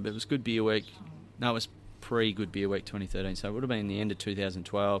remember, but it was Good Beer Week. No, it was pre-Good Beer Week 2013, so it would have been the end of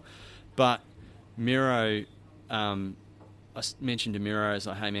 2012. But Miro, I mentioned to Miro, I was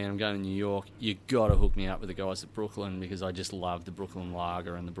like, hey man, I'm going to New York. You got to hook me up with the guys at Brooklyn, because I just love the Brooklyn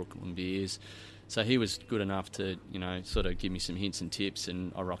lager and the Brooklyn beers. So he was good enough to, sort of give me some hints and tips,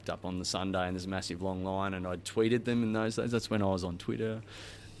 and I rocked up on the Sunday, and there's a massive long line, and I tweeted them in those days. That's when I was on Twitter,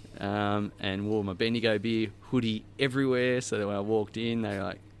 and wore my Bendigo beer hoodie everywhere. So that when I walked in, they were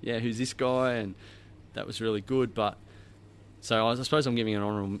like, yeah, who's this guy? And that was really good. But so I suppose I'm giving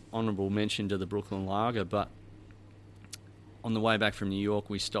an honourable mention to the Brooklyn lager. But on the way back from New York,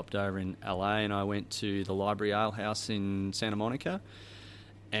 we stopped over in LA, and I went to the Library Ale House in Santa Monica.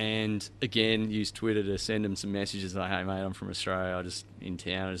 And again, used Twitter to send him some messages like, hey mate, I'm from Australia, I just in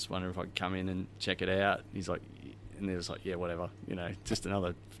town, I just wonder if I could come in and check it out. He's like, and they was like, yeah, whatever, just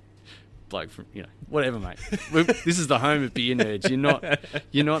another bloke from, whatever, mate. This is the home of beer nerds.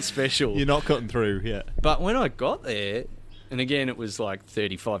 You're not special. You're not cutting through, yeah. But when I got there, and again, it was like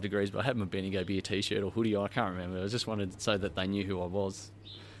 35 degrees, but I had my Bendigo beer t-shirt or hoodie, I can't remember. I just wanted so that they knew who I was.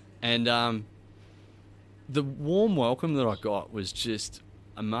 And the warm welcome that I got was just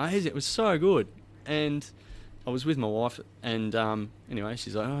amazing. It was so good. And I was with my wife, and anyway,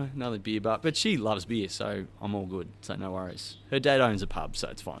 she's like, oh, another beer, but she loves beer, so I'm all good, so no worries. Her dad owns a pub, so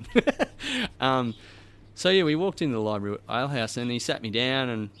it's fine. So yeah, we walked into the Library Ale House, and he sat me down,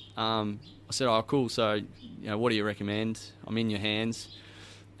 and I said, oh cool, so what do you recommend? I'm in your hands.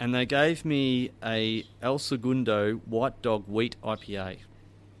 And they gave me a El Segundo White Dog Wheat IPA.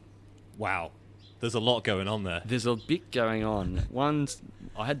 Wow. There's a lot going on there. There's a bit going on.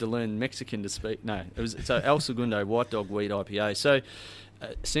 I had to learn Mexican to speak. No, it was El Segundo White Dog Wheat IPA. So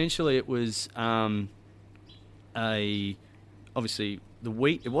essentially, it was obviously the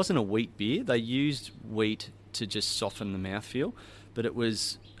wheat. It wasn't a wheat beer. They used wheat to just soften the mouthfeel, but it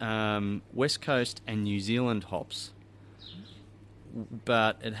was West Coast and New Zealand hops.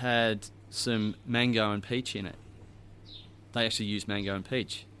 But it had some mango and peach in it. They actually used mango and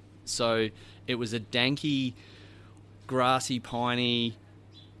peach. So it was a danky, grassy, piney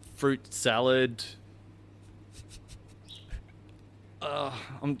fruit salad.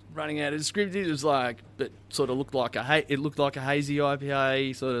 I'm running out of descriptive. It was like, but sort of looked like it looked like a hazy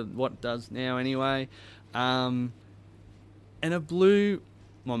IPA, sort of what it does now anyway. And it blew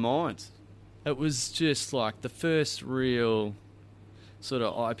my mind. It was just like the first real sort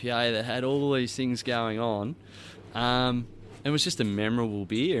of IPA that had all these things going on. It was just a memorable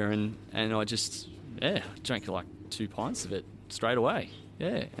beer, and I just, drank like 2 pints of it straight away.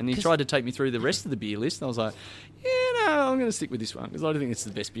 Yeah, and he tried to take me through the rest of the beer list, and I was like, I'm going to stick with this one, because I don't think it's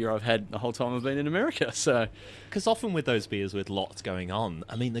the best beer I've had the whole time I've been in America. So, because often with those beers with lots going on,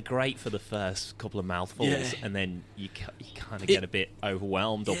 I mean, they're great for the first couple of mouthfuls, and then you kind of get a bit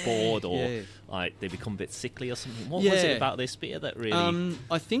overwhelmed or bored, or like they become a bit sickly or something. What was it about this beer that really...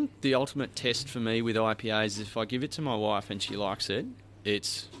 I think the ultimate test for me with IPAs is if I give it to my wife and she likes it,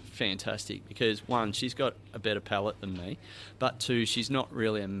 it's fantastic, because one, she's got a better palate than me, but two, she's not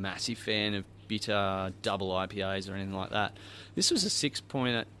really a massive fan of bitter double IPAs or anything like that. This was a 6.7,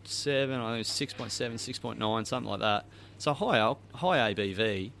 I think it was 6.7, 6.9, something like that. So high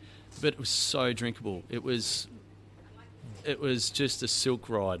ABV, but it was so drinkable. It was just a silk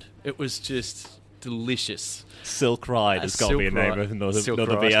ride. It was just delicious. Silk Ride has got to be a name of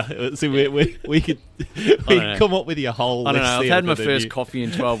another beer. So yeah. we could come up with your whole I don't list. know. I've had my first coffee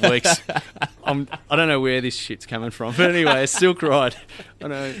in 12 weeks. I don't know where this shit's coming from. But anyway, Silk Ride. I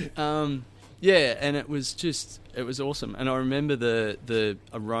know. And it was awesome. And I remember the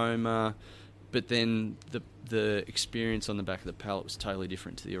aroma, but then the experience on the back of the palate was totally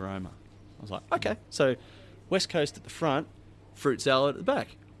different to the aroma. I was like, okay, so West Coast at the front, fruit salad at the back.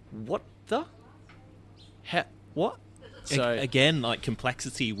 What the? What? So again, like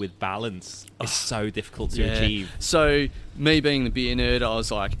complexity with balance is so difficult to achieve. So me being the beer nerd, I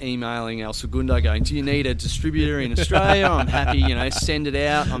was like emailing El Segundo going, do you need a distributor in Australia? I'm happy, send it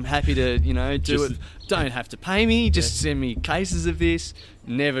out. I'm happy to, do it. Don't have to pay me. Just send me cases of this.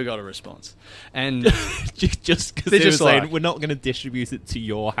 Never got a response. And just because they were saying, we're not going to distribute it to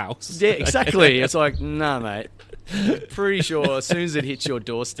your house. Yeah, exactly. It's like, nah, mate. Pretty sure as soon as it hits your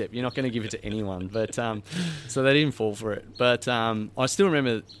doorstep, you're not going to give it to anyone. But so they didn't fall for it. But I still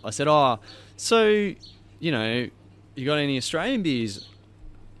remember I said, so, you got any Australian beers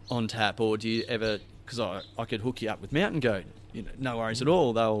on tap, or do you ever, because I could hook you up with Mountain Goat. No worries at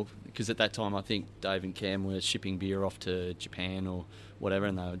all. Because at that time I think Dave and Cam were shipping beer off to Japan or whatever,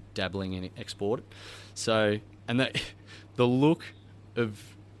 and they were dabbling in export. So, and the look of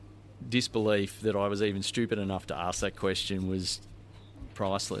disbelief that I was even stupid enough to ask that question was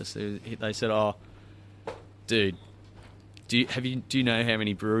priceless. They said, dude, do you know how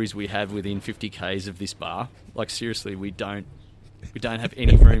many breweries we have within 50 k's of this bar? Like, seriously, we don't have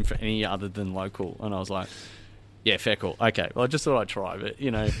any room for any other than local. And I was like, yeah, fair call. Okay, well, I just thought I'd try, but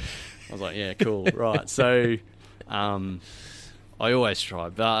I was like, yeah, cool, right. So I always try,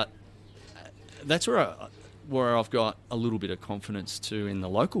 but that's where I've got a little bit of confidence too in the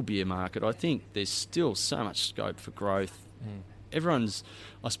local beer market. I think there's still so much scope for growth. Everyone's,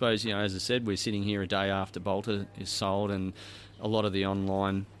 I suppose, as I said, we're sitting here a day after Bolter is sold, and a lot of the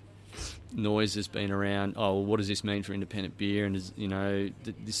online noise has been around, what does this mean for independent beer? And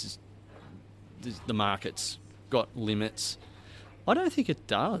the market's got limits. I don't think it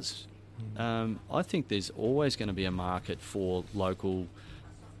does. I think there's always going to be a market for local,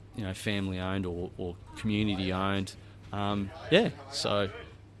 family owned or community owned. So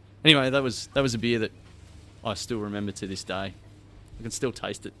anyway, that was a beer that I still remember to this day. I can still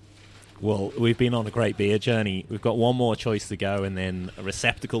taste it. Well, we've been on a great beer journey. We've got one more choice to go, and then a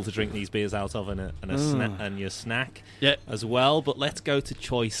receptacle to drink these beers out of, and your snack as well. But let's go to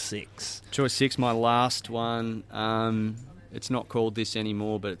choice 6. Choice 6, my last one. It's not called this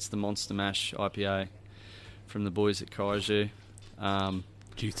anymore, but it's the Monster Mash IPA from the boys at Kaiju.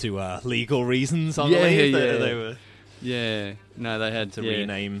 Due to legal reasons, I believe. They were. Yeah, no, they had to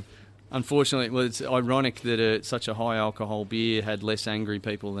rename. Unfortunately, well, it's ironic that such a high alcohol beer had less angry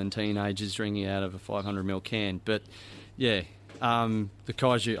people than teenagers drinking out of a 500ml can. But the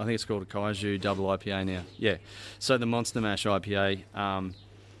Kaiju, I think it's called a Kaiju double IPA now. Yeah, so the Monster Mash IPA,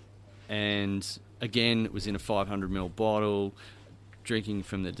 and again, it was in a 500ml bottle, drinking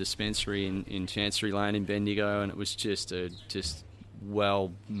from the dispensary in Chancery Lane in Bendigo, and it was just a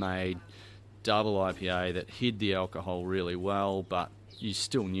well-made double IPA that hid the alcohol really well, but you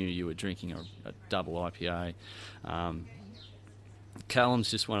still knew you were drinking a double IPA.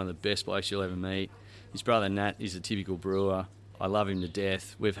 Callum's just one of the best blokes you'll ever meet. His brother Nat is a typical brewer. I love him to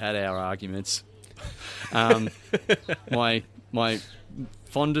death. We've had our arguments. My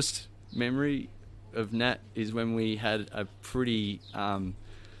fondest memory of Nat is when we had a pretty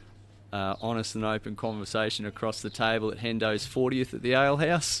honest and open conversation across the table at Hendo's 40th at the Ale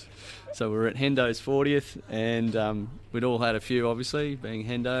House. So we were at Hendo's 40th, and we'd all had a few, obviously, being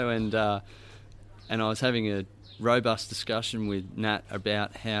Hendo, and I was having a robust discussion with Nat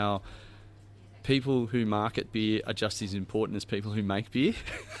about how people who market beer are just as important as people who make beer.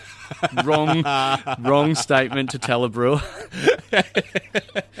 Wrong statement to tell a brewer.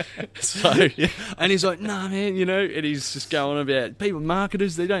 And he's like, nah, man, and he's just going about people,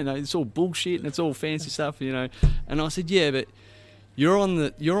 marketers, they don't know, it's all bullshit and it's all fancy stuff, And I said, yeah, but you're on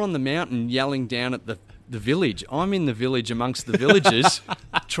the mountain yelling down at the village. I'm in the village amongst the villagers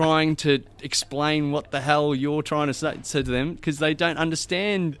trying to explain what the hell you're trying to say to them, because they don't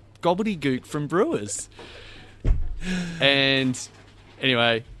understand gobbledygook from brewers. And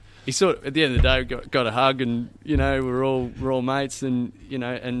anyway, he sort of, at the end of the day, got a hug, and we're all mates, and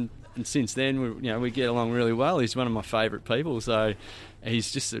and since then we get along really well. He's one of my favourite people, so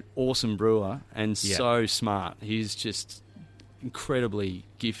he's just an awesome brewer and so smart. He's just incredibly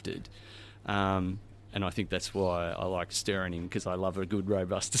gifted. And I think that's why I like stirring him, because I love a good,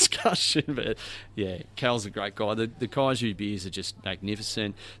 robust discussion. But, yeah, Cal's a great guy. The Kaiju beers are just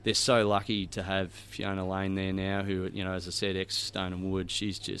magnificent. They're so lucky to have Fiona Lane there now, who, as I said, ex-Stone and Wood.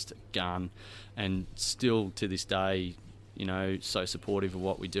 She's just a gun. And still, to this day, so supportive of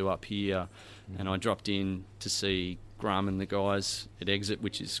what we do up here. And I dropped in to see Grum and the guys at Exit,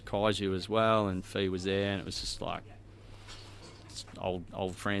 which is Kaiju as well, and Fee was there, and it was just like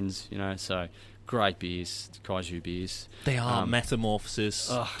old friends, so... Great beers, Kaiju beers. They are Metamorphosis,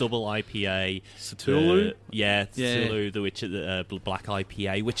 double IPA. Cthulhu? Cthulhu, which is the black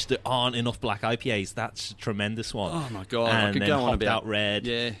IPA, which there aren't enough black IPAs. That's a tremendous one. Oh, my God. And I could then go on Hopped about... Out Red.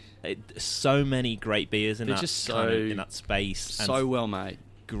 Yeah. So many great beers in that in that space. So and well made.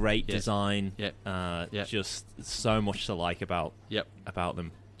 Great design. Yep. Just so much to like about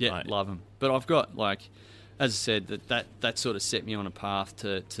them. Yeah, love them. But I've got, as I said, that sort of set me on a path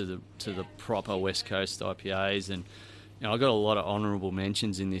to the proper West Coast IPAs, and I got a lot of honourable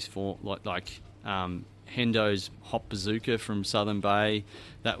mentions in this form, like Hendo's Hop Bazooka from Southern Bay.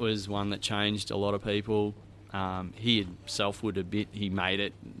 That was one that changed a lot of people. He himself would admit he made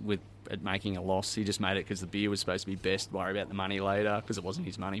it at making a loss. He just made it because the beer was supposed to be best. Worry about the money later, because it wasn't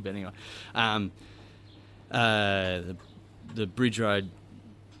his money. But anyway, the Bridge Road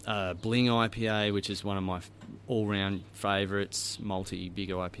Bling IPA, which is one of my all-round favourites,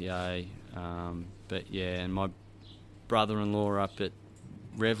 bigger IPA. But yeah, and my brother-in-law up at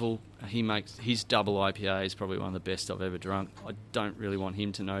Revel, he makes his double IPA is probably one of the best I've ever drunk. I don't really want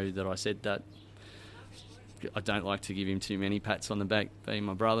him to know that I said that. I don't like to give him too many pats on the back, being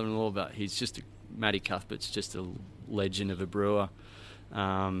my brother-in-law, but he's just Matty Cuthbert's just a legend of a brewer,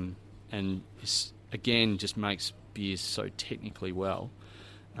 and again just makes beers so technically well.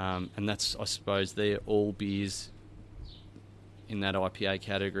 And that's, I suppose, they're all beers in that IPA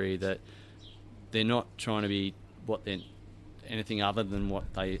category that they're not trying to be anything other than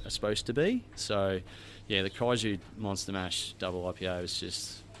what they are supposed to be. So, yeah, the Kaiju Monster Mash double IPA was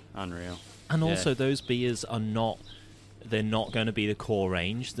just unreal. And also, those beers are not... They're not going to be the core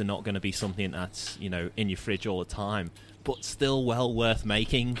range. They're not going to be something that's, in your fridge all the time. But still well worth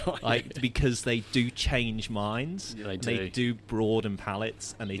making, because they do change minds. Yeah, they do broaden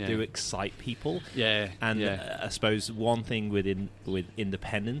palates, and they do excite people. Yeah, and I suppose one thing with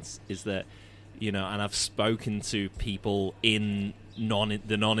independence is that, and I've spoken to people in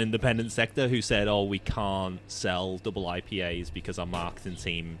the non-independent sector who said, "Oh, we can't sell double IPAs because our marketing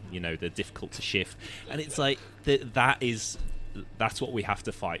team, they're difficult to shift," and it's like that's what we have to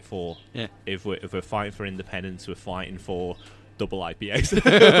fight for. Yeah. If we're fighting for independence, we're fighting for double IPAs.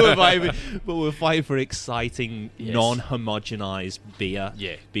 But we're fighting for exciting, non-homogenized beer.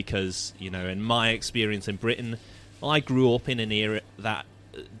 Yeah. Because, in my experience in Britain, I grew up in an era that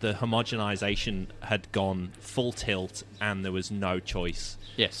the homogenization had gone full tilt and there was no choice.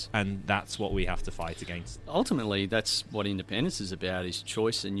 Yes. And that's what we have to fight against. Ultimately, that's what independence is about, is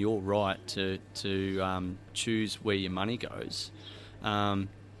choice and your right to choose where your money goes. The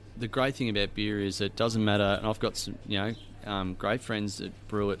great thing about beer is it doesn't matter, and I've got some, great friends that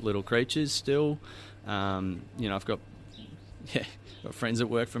brew at Little Creatures still. I've got friends that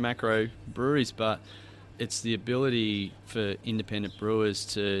work for macro breweries, but it's the ability for independent brewers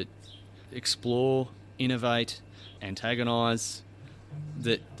to explore, innovate, antagonise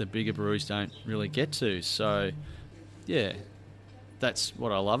that the bigger breweries don't really get to. So, yeah, that's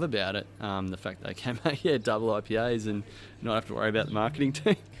what I love about it. The fact they can make double IPAs and not have to worry about the marketing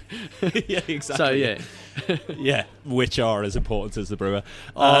team. Yeah, exactly. So, yeah. Yeah, which are as important as the brewer.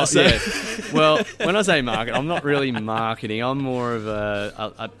 Yeah. Well, when I say market, I'm not really marketing. I'm more of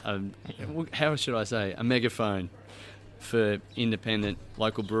a how should I say, a megaphone for independent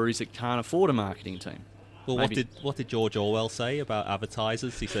local breweries that can't afford a marketing team. Well, what did George Orwell say about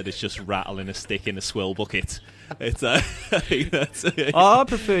advertisers? He said it's just rattling a stick in a swill bucket. It's I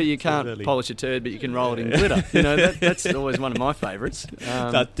prefer you can't polish a turd, but you can roll it in glitter. That's always one of my favourites.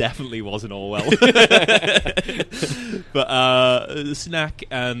 That definitely wasn't Orwell. But a snack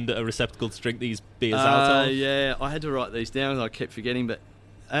and a receptacle to drink these beers out of. Yeah, I had to write these down because I kept forgetting. But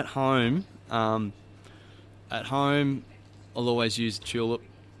at home, I'll always use tulip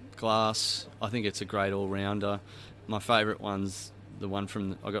glass. I think it's a great all-rounder. My favourite one's the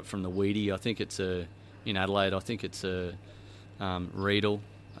one I got from the Weedy. I think it's in Adelaide. I think it's a Riedel,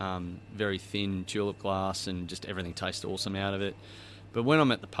 very thin tulip glass, and just everything tastes awesome out of it. But when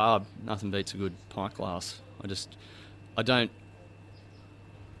I'm at the pub, nothing beats a good pint glass.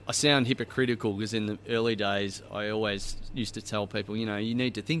 I sound hypocritical because in the early days, I always used to tell people, you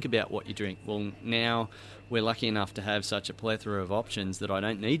need to think about what you drink. Well, now we're lucky enough to have such a plethora of options that I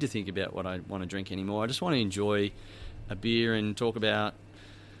don't need to think about what I want to drink anymore. I just want to enjoy a beer and talk about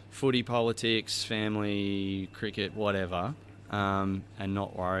footy, politics, family, cricket, whatever, and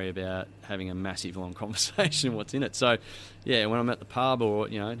not worry about having a massive long conversation what's in it. So, yeah, when I'm at the pub or,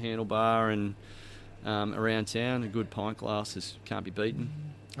 at Handlebar and around town, a good pint glass can't be beaten.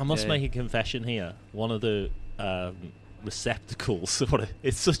 I must make a confession here. One of the receptacles,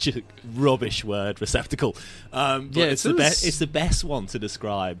 it's such a rubbish word, receptacle. But it's the best one to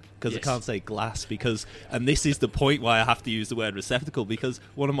describe because I can't say glass and this is the point why I have to use the word receptacle, because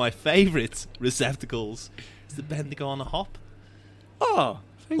one of my favourite receptacles is the Bendigo on a hop. Oh,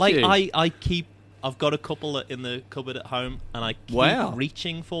 thank you. I've got a couple in the cupboard at home, and I keep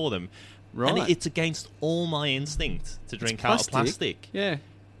reaching for them. Right. And it's against all my instinct to drink out of plastic. Yeah.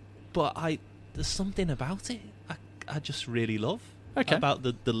 But there's something about it I just really love. Okay. About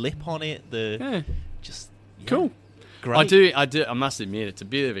the lip on it, cool. Great. I do. I must admit, it's a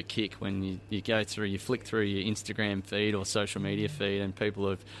bit of a kick when you go through, you flick through your Instagram feed or social media feed, and people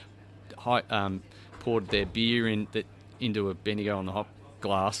have poured their beer into a Bendigo on the hop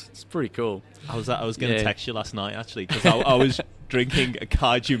glass. It's pretty cool. I was going to text you last night actually because I was drinking a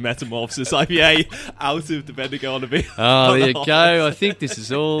Kaiju Metamorphosis IPA out of the Bendigo on a beer. Oh, there you go. I think this is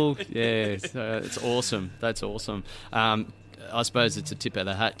all. Yeah, it's awesome. That's awesome. I suppose it's a tip of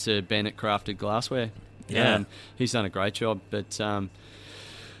the hat to Ben at Crafted Glassware. Yeah, he's done a great job. But a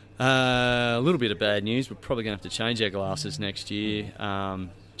little bit of bad news. We're probably going to have to change our glasses next year.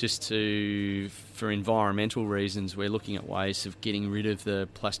 For environmental reasons, we're looking at ways of getting rid of the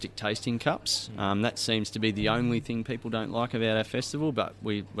plastic tasting cups. That seems to be the only thing people don't like about our festival, but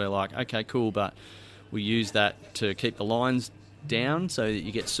we're like, okay, cool, but we use that to keep the lines down so that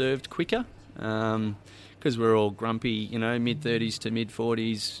you get served quicker, because we're all grumpy, mid-30s to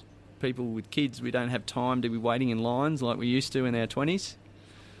mid-40s people with kids. We don't have time to be waiting in lines like we used to in our 20s.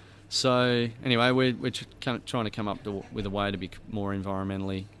 So anyway, we're trying to come up with a way to be more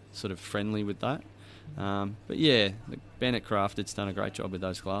environmentally sort of friendly with that. But yeah, Ben at Crafted's done a great job with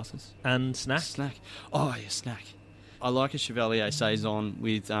those glasses. And snack? Oh yeah, snack. I like a Chevalier Saison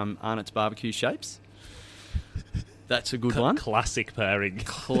with Arnott's barbecue shapes. That's a good one. Classic pairing.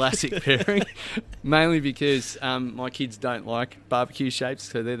 Classic pairing. Mainly because my kids don't like barbecue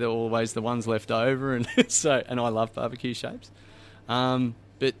shapes, so they're always the ones left over, and I love barbecue shapes.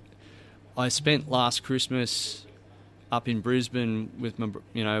 But I spent last Christmas up in Brisbane with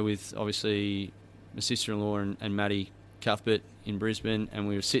with obviously my sister-in-law and Maddie Cuthbert in Brisbane, and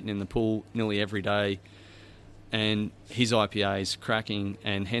we were sitting in the pool nearly every day. And his IPA is cracking,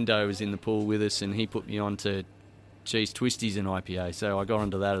 and Hendo was in the pool with us, and he put me on to cheese twisties and IPA, so I got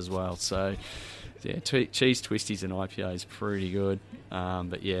onto that as well. So yeah, cheese twisties and IPA is pretty good.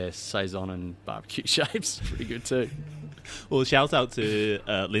 But yeah, Saison and barbecue shapes pretty good too. Well, shout out to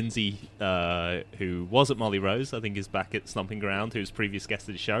Lindsay, who was at Molly Rose, I think is back at Stomping Ground, who's previous guest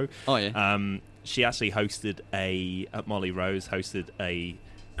of the show. Oh, yeah. She actually hosted a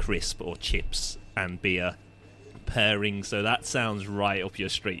crisp or chips and beer pairing, so that sounds right up your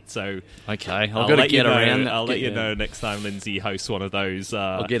street. So okay, I've got to get around that. I'll let you know next time Lindsay hosts one of those.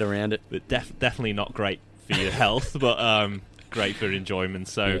 I'll get around it. But definitely not great for your health, but great for enjoyment.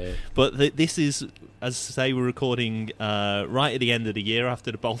 So, Yeah. But this is, as I say, we're recording right at the end of the year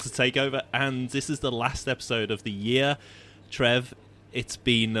after the Bolter takeover, and this is the last episode of the year. Trev, it's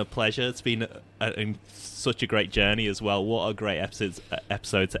been a pleasure. It's been such a great journey as well. What a great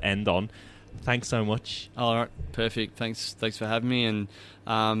episode to end on. Thanks so much. All right, perfect. Thanks for having me,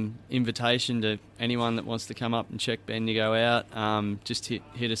 and invitation to anyone that wants to come up and check Bendigo out. Just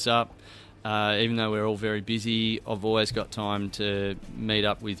hit us up. Even though we're all very busy, I've always got time to meet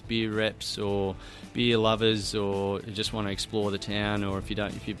up with beer reps or beer lovers, or just want to explore the town. Or if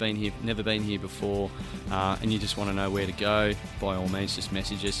you've been here, never been here before, and you just want to know where to go, by all means, just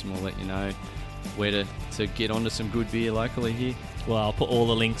message us and we'll let you know where to get onto some good beer locally here. Well, I'll put all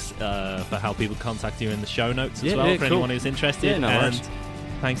the links for how people contact you in the show notes as well, for cool. anyone who's interested. Yeah, no and worries.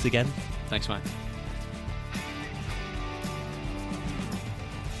 Thanks again. Thanks, mate.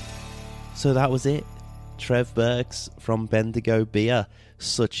 So that was it. Trev Birks from Bendigo Beer.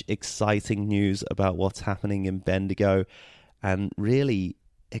 Such exciting news about what's happening in Bendigo, and really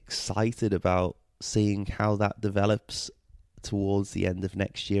excited about seeing how that develops towards the end of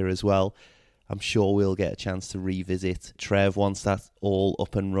next year as well. I'm sure we'll get a chance to revisit Trev once that's all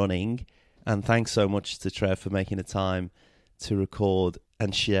up and running. And thanks so much to Trev for making the time to record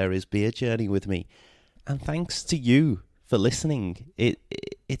and share his beer journey with me. And thanks to you for listening.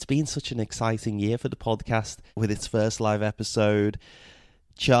 It's been such an exciting year for the podcast, with its first live episode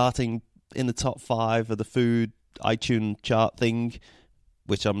charting in the top 5 of the food iTunes chart thing,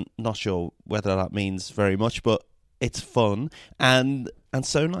 which I'm not sure whether that means very much, but it's fun. And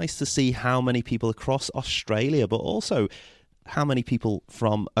so nice to see how many people across Australia, but also how many people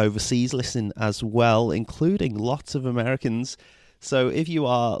from overseas listen as well, including lots of Americans. So if you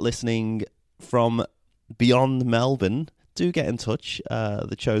are listening from beyond Melbourne, do get in touch,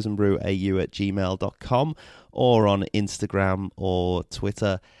 thechosenbrewau@gmail.com, or on Instagram or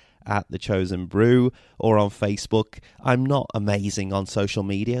Twitter at The Chosen Brew, or on Facebook. I'm not amazing on social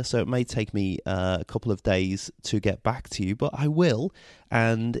media, so it may take me a couple of days to get back to you, but I will.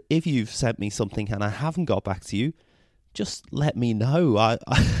 And if you've sent me something and I haven't got back to you, just let me know.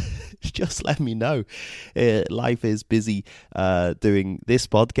 Just let me know. Life is busy doing this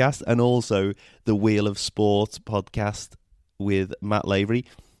podcast and also the Wheel of Sport podcast with Matt Lavery,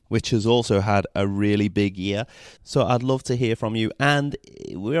 which has also had a really big year. So I'd love to hear from you. And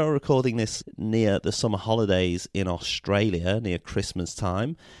we are recording this near the summer holidays in Australia, near Christmas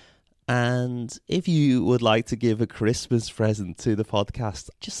time. And if you would like to give a Christmas present to the podcast,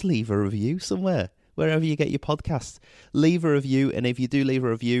 just leave a review somewhere, wherever you get your podcasts. Leave a review. And if you do leave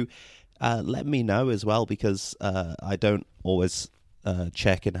a review, let me know as well, because I don't always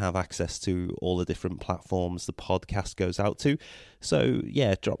check and have access to all the different platforms the podcast goes out to. So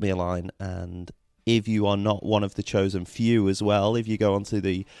yeah, drop me a line. And if you are not one of the chosen few as well, if you go onto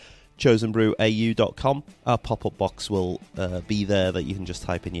the chosenbrewau.com, a pop-up box will be there that you can just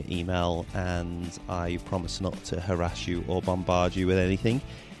type in your email, and I promise not to harass you or bombard you with anything.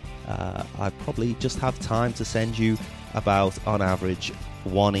 I probably just have time to send you about, on average,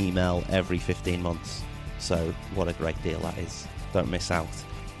 1 email every 15 months. So what a great deal that is. Don't miss out.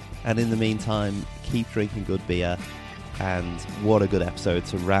 And in the meantime, keep drinking good beer, and what a good episode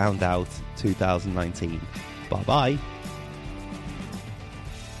to round out 2019. Bye-bye.